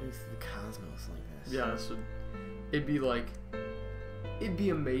floating through the cosmos like this? Yeah, it'd be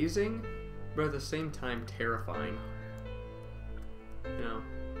amazing, but at the same time terrifying. You know?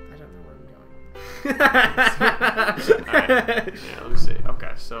 I don't know where I'm going. Alright. Yeah, let me see.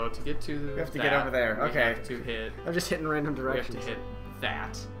 Okay, so to get to We have to get over there. Okay. We have to hit. I'm just hitting random directions. We have to hit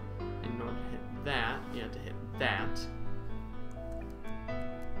that. And in order to hit that, you have to hit that.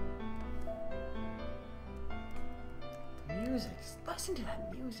 Music. Listen to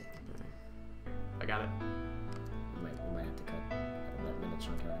that music. I got it. We might have to cut that middle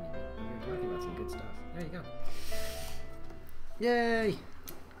chunk out anyway. We were talking about some good stuff. There you go. Yay!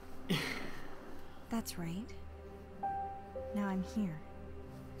 That's right. Now I'm here.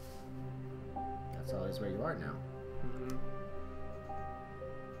 That's always where you are now. Mm-hmm.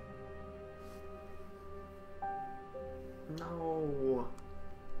 No.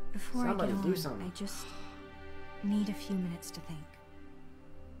 Before Somebody I get do on, something. I just need a few minutes to think.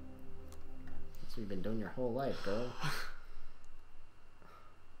 That's what you've been doing your whole life, girl.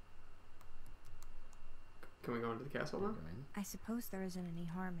 Can we go into the castle now? I suppose there isn't any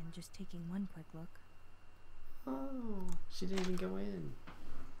harm in just taking one quick look. Oh, she didn't even go in.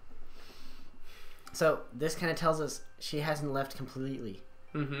 So this kind of tells us she hasn't left completely.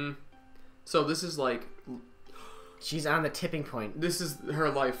 Mm-hmm. So this is like... She's on the tipping point. This is her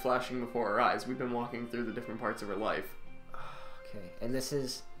life flashing before our eyes. We've been walking through the different parts of her life. Okay, and this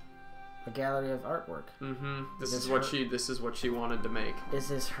is a gallery of artwork. Mm-hmm. This Is is what she wanted to make. Is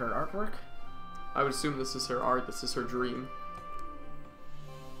this her artwork? I would assume this is her art. This is her dream.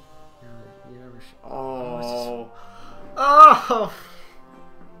 You never Oh. Oh!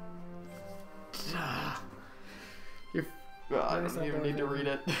 I don't even need to read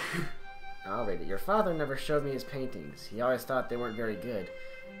it. I'll read it. Your father never showed me his paintings. He always thought they weren't very good.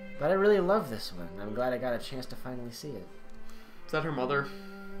 But I really love this one. I'm glad I got a chance to finally see it. Is that her mother?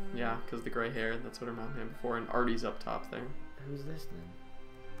 Yeah, because the gray hair. That's what her mom had before. And Artie's up top there. Who's this then?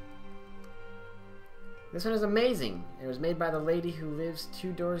 This one is amazing. It was made by the lady who lives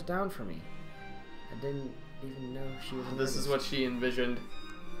 2 doors down from me. I didn't even know she was an This is artist. what she envisioned.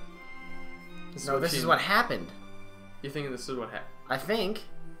 This is what happened. You think this is what happened? I think.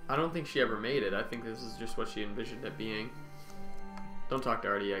 I don't think she ever made it. I think this is just what she envisioned it being. Don't talk to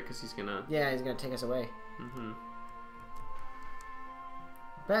Artie yet, because he's gonna... Yeah, he's gonna take us away. Mm-hmm.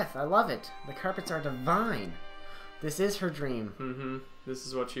 Beth, I love it. The carpets are divine. This is her dream. Mm-hmm. This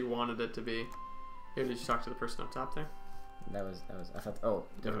is what she wanted it to be. Here, did you talk to the person up top there? That was, I thought, oh,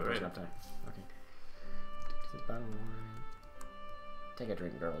 different person up there. Okay. This bottle of wine. Take a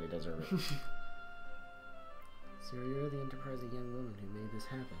drink, girl, you deserve it. So you're the enterprising young woman who made this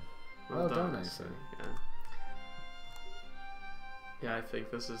happen. Well done, I say. Yeah. Yeah, I think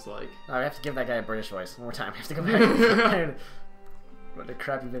this is like... Oh, we have to give that guy a British voice. One more time. We have to go back. What a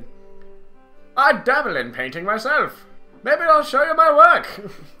crappy bit. I dabble in painting myself. Maybe I'll show you my work.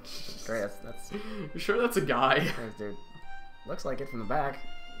 Great, that's... You sure that's a guy? Thanks, dude. Looks like it from the back.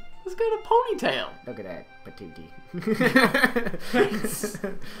 He's got a ponytail. Look at that. Patootie.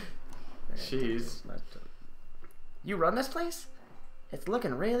 Jeez. You run this place? It's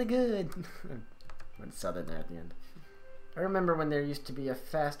looking really good. Went southern there at the end. I remember when there used to be a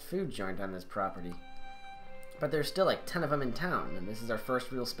fast food joint on this property. But there's still like 10 of them in town, and this is our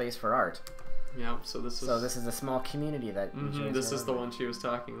first real space for art. Yep, so this is a small community that... this is the one she was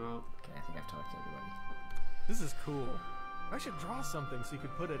talking about. Okay, I think I've talked to everybody. This is cool. I should draw something so you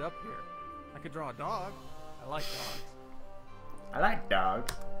could put it up here. I could draw a dog. I like dogs. I like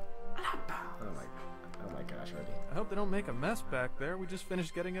dogs. Oh my gosh, Artie. I hope they don't make a mess back there. We just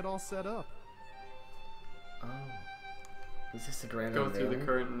finished getting it all set up. Oh. Is this the grand Go through the unveiling?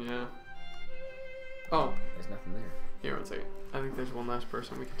 curtain, yeah. Oh. There's nothing there. Here, one second. I think there's one last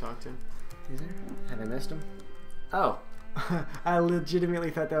person we can talk to. Is there? Have I missed him? Oh. I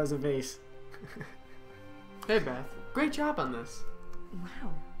legitimately thought that was a vase. Hey, Beth. Great job on this.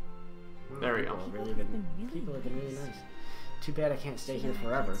 Wow. There we go. People People have been really People have been really nice. nice. Too bad I can't stay here Too bad I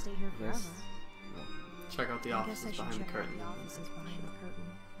forever. can't stay here Yes. Check out the I guess I offices should behind the check out curtain. the offices behind the curtain.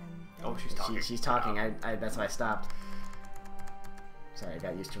 And Oh, then- she's talking. She's talking. I that's why I stopped. Sorry, I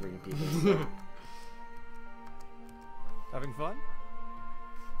got used to reading people. Having fun?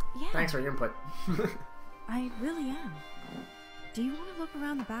 Yeah. Thanks for your input. I really am. Do you want to look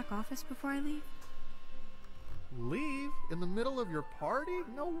around the back office before I leave? Leave? In the middle of your party?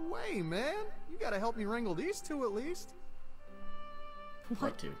 No way, man. You gotta help me wrangle these two at least.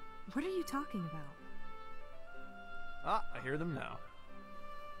 What to? What are you talking about? Ah, I hear them now.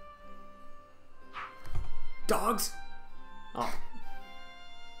 Dogs? Oh.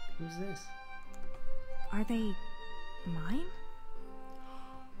 Who's this? Are they mine?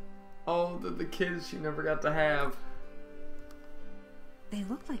 Oh, the kids she never got to have. They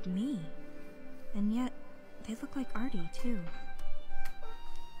look like me. And yet, they look like Artie, too.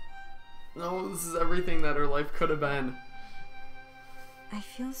 No, this is everything that her life could have been. I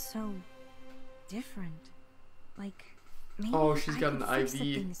feel so different. Like, maybe Oh, she's I got could an fix the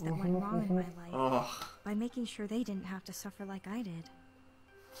IV. things that went wrong in my life Oh. by making sure they didn't have to suffer like I did.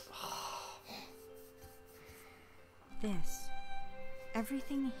 This.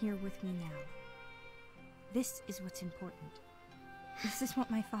 Everything here with me now. This is what's important. This is what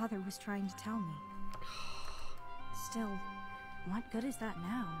my father was trying to tell me. Still, what good is that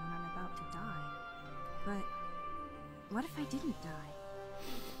now when I'm about to die? But what if I didn't die?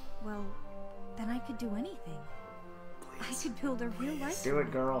 Well, then I could do anything. I could build a real life. Do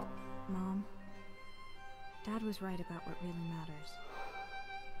it, girl. Mom, Dad was right about what really matters.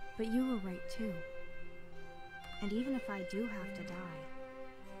 But you were right too. And even if I do have to die,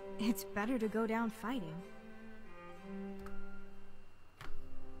 it's better to go down fighting.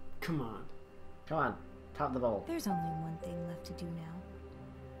 Come on. Come on. Top the bubble. There's only one thing left to do now.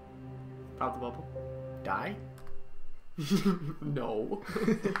 Pop the bubble. Die? No.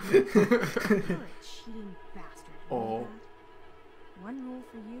 You're a cheating bastard. you know Oh. that? One rule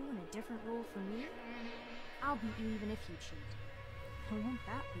for you and a different rule for me? I'll beat you even if you cheat. Won't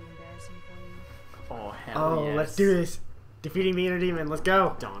that be embarrassing for you? Oh, hell Oh, yes. let's do this. Defeating the inner demon. Let's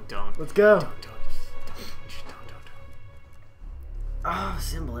go. Don't. Let's go. Don't. Oh,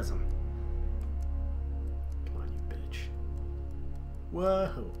 symbolism. Come on, you bitch.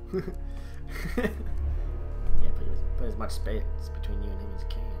 Whoa. Yeah, put as much space between you and him as you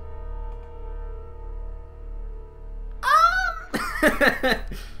can.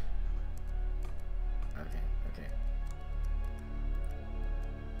 Okay. Okay.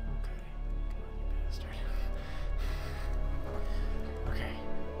 Come on, you bastard.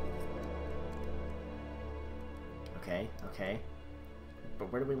 Okay.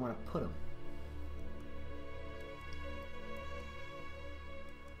 But where do we want to put him?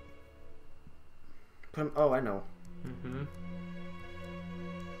 Put him. Oh, I know. Mm-hmm.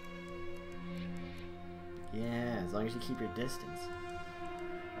 Yeah, as long as you keep your distance.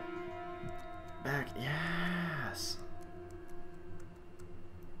 Back. Yes.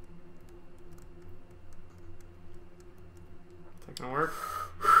 Is that gonna work?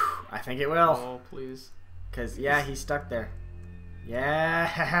 I think it will. Oh, please. Cause yeah, he's stuck there.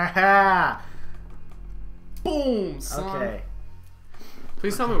 Yeah. Boom, son. Okay.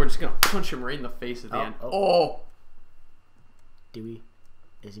 Please tell me we're just gonna punch him right in the face at the end. Oh. Dewey,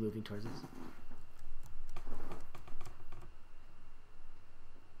 is he moving towards us?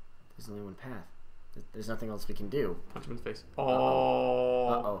 There's only one path. There's nothing else we can do. Punch him in the face. Uh Oh.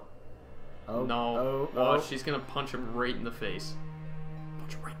 oh. Oh No. oh. She's gonna punch him right in the face.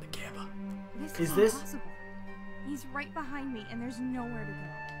 Punch him right in the camera. This Is is this- impossible. He's right behind me, and there's nowhere to go.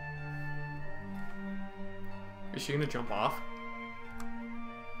 Is she gonna jump off?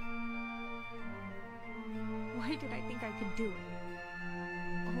 Why did I think I could do it?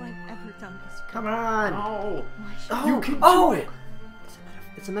 All I've ever done is fail. Come on. No. Why should Oh, You can do oh! it.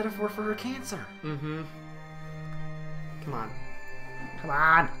 It's a metaphor for her cancer. Mm-hmm. Come on. Come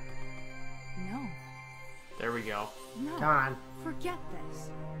on. No. There we go. No. Come on. Forget this.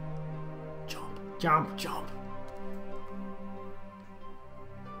 Jump. Jump. Jump.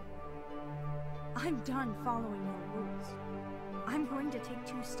 I'm done following your rules. I'm going to take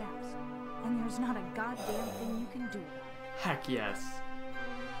 2 steps, and there's not a goddamn thing you can do about it. Heck yes.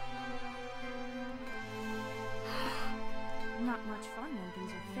 Not much fun when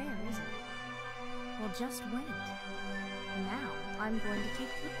things are fair, is it? Well, just wait. Now, I'm going to take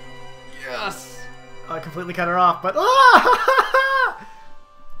 3. Yes. I completely cut her off, but ah!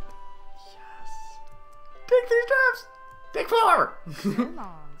 Yes. Take 3 steps. Take 4. So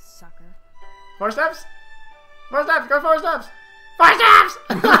long, sucker. 4 steps. 4 steps. Go 4 steps. 5 steps.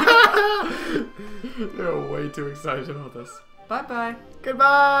 They're way too excited about this. Bye-bye.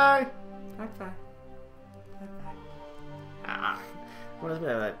 Goodbye. Bye-bye. Ah. What is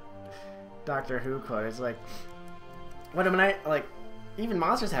that Doctor Who quote? It's like, what am I like? Even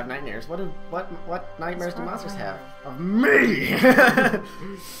monsters have nightmares. What nightmares do monsters have? Of me. I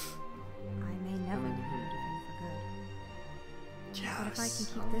may never be able to end for good. But if I can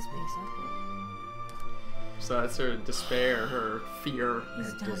keep this pace up, So that's her despair, her fear.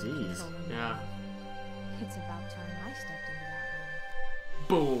 he's done disease. controlling me. Yeah. It's about time I stepped into that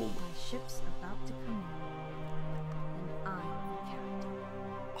Boom. role. My ship's about to come in, and I'm the captain.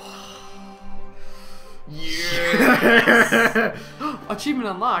 Yes. Achievement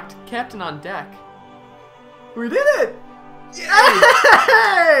unlocked. Captain on deck. We did it!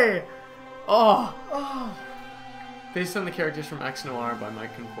 Yay! Oh. Oh. Based on the characters from X-Noir by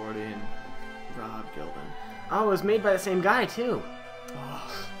Mike Conforti and Rob Gilden. Oh, it was made by the same guy too.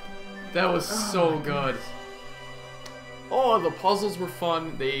 Oh, that was so good. Oh, the puzzles were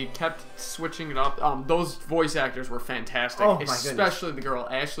fun. They kept switching it up. Those voice actors were fantastic. Oh, my goodness. Especially the girl,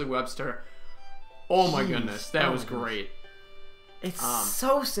 Ashley Webster. Oh my Jeez. goodness, that Oh, was my goodness. great. It's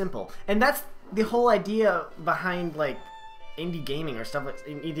so simple, and that's the whole idea behind like indie gaming or stuff like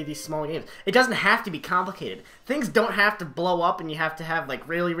in either of these small games. It doesn't have to be complicated. Things don't have to blow up, and you have to have like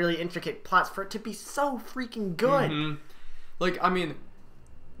really, really intricate plots for it to be so freaking good. Mhm. Like, I mean,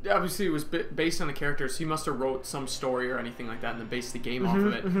 obviously it was based on the characters. He must have wrote some story or anything like that, and then based the game off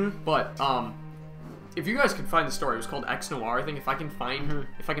of it. But if you guys could find the story, it was called X-Noir. I think if I can find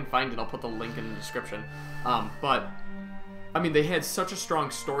it, I'll put the link in the description. But I mean, they had such a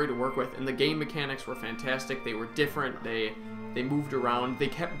strong story to work with, and the game mechanics were fantastic. They were different. They moved around. They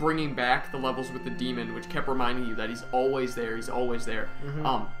kept bringing back the levels with the demon, which kept reminding you that he's always there. He's always there.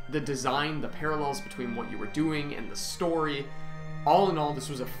 The design, the parallels between what you were doing and the story. All in all, this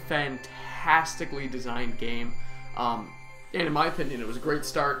was a fantastically designed game. And in my opinion, it was a great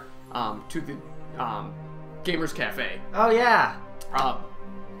start to the Gamers Cafe. Oh yeah,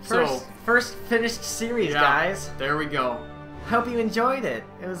 So first finished series, yeah, guys. there we go. Hope you enjoyed it.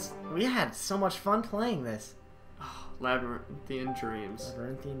 We had so much fun playing this. Labyrinthine Dreams.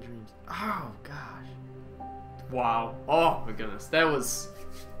 Labyrinthine Dreams. Oh gosh, Wow. Oh my goodness. That was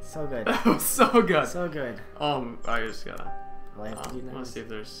so good, that was so good. so good. I just gotta All I have to do now want to is- see if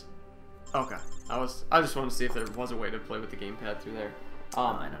there's okay. I just want to see if there was a way to play with the gamepad through there.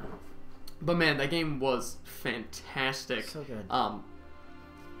 I know. But man, that game was fantastic. So good.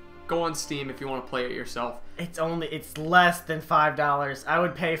 Go on Steam if you want to play it yourself. It's less than $5. I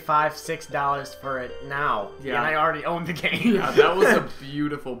would pay $5-6 for it now. Yeah. And I already own the game. Yeah, that was a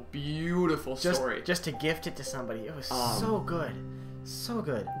beautiful, beautiful story. Just to gift it to somebody. It was so good. So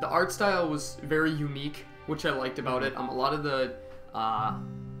good. The art style was very unique, which I liked about it. A lot of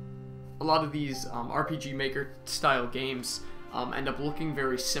these RPG Maker style games end up looking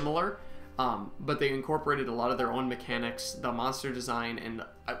very similar, but they incorporated a lot of their own mechanics, the monster design, and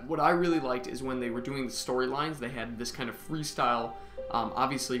what I really liked is when they were doing the storylines, they had this kind of freestyle,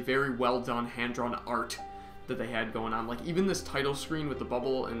 obviously very well done hand-drawn art that they had going on. Like even this title screen with the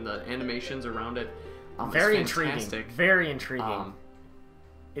bubble and the animations around it, Very is intriguing. fantastic. Very intriguing.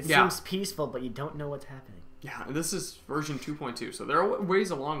 It yeah. seems peaceful, but you don't know what's happening. Yeah, and this is version 2.2, so there are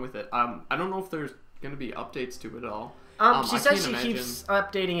ways along with it. I don't know if there's going to be updates to it at all. She I said can't she imagine. keeps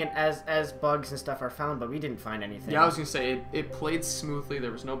updating it as bugs and stuff are found, but we didn't find anything. Yeah, I was going to say, it played smoothly, there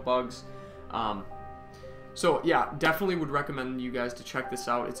was no bugs. So yeah, definitely would recommend you guys to check this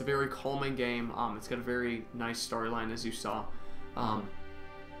out. It's a very calming game. It's got a very nice storyline, as you saw.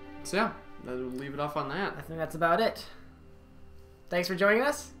 So yeah, we'll leave it off on that. I think that's about it. Thanks for joining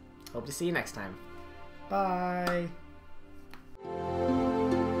us. Hope to see you next time. Bye.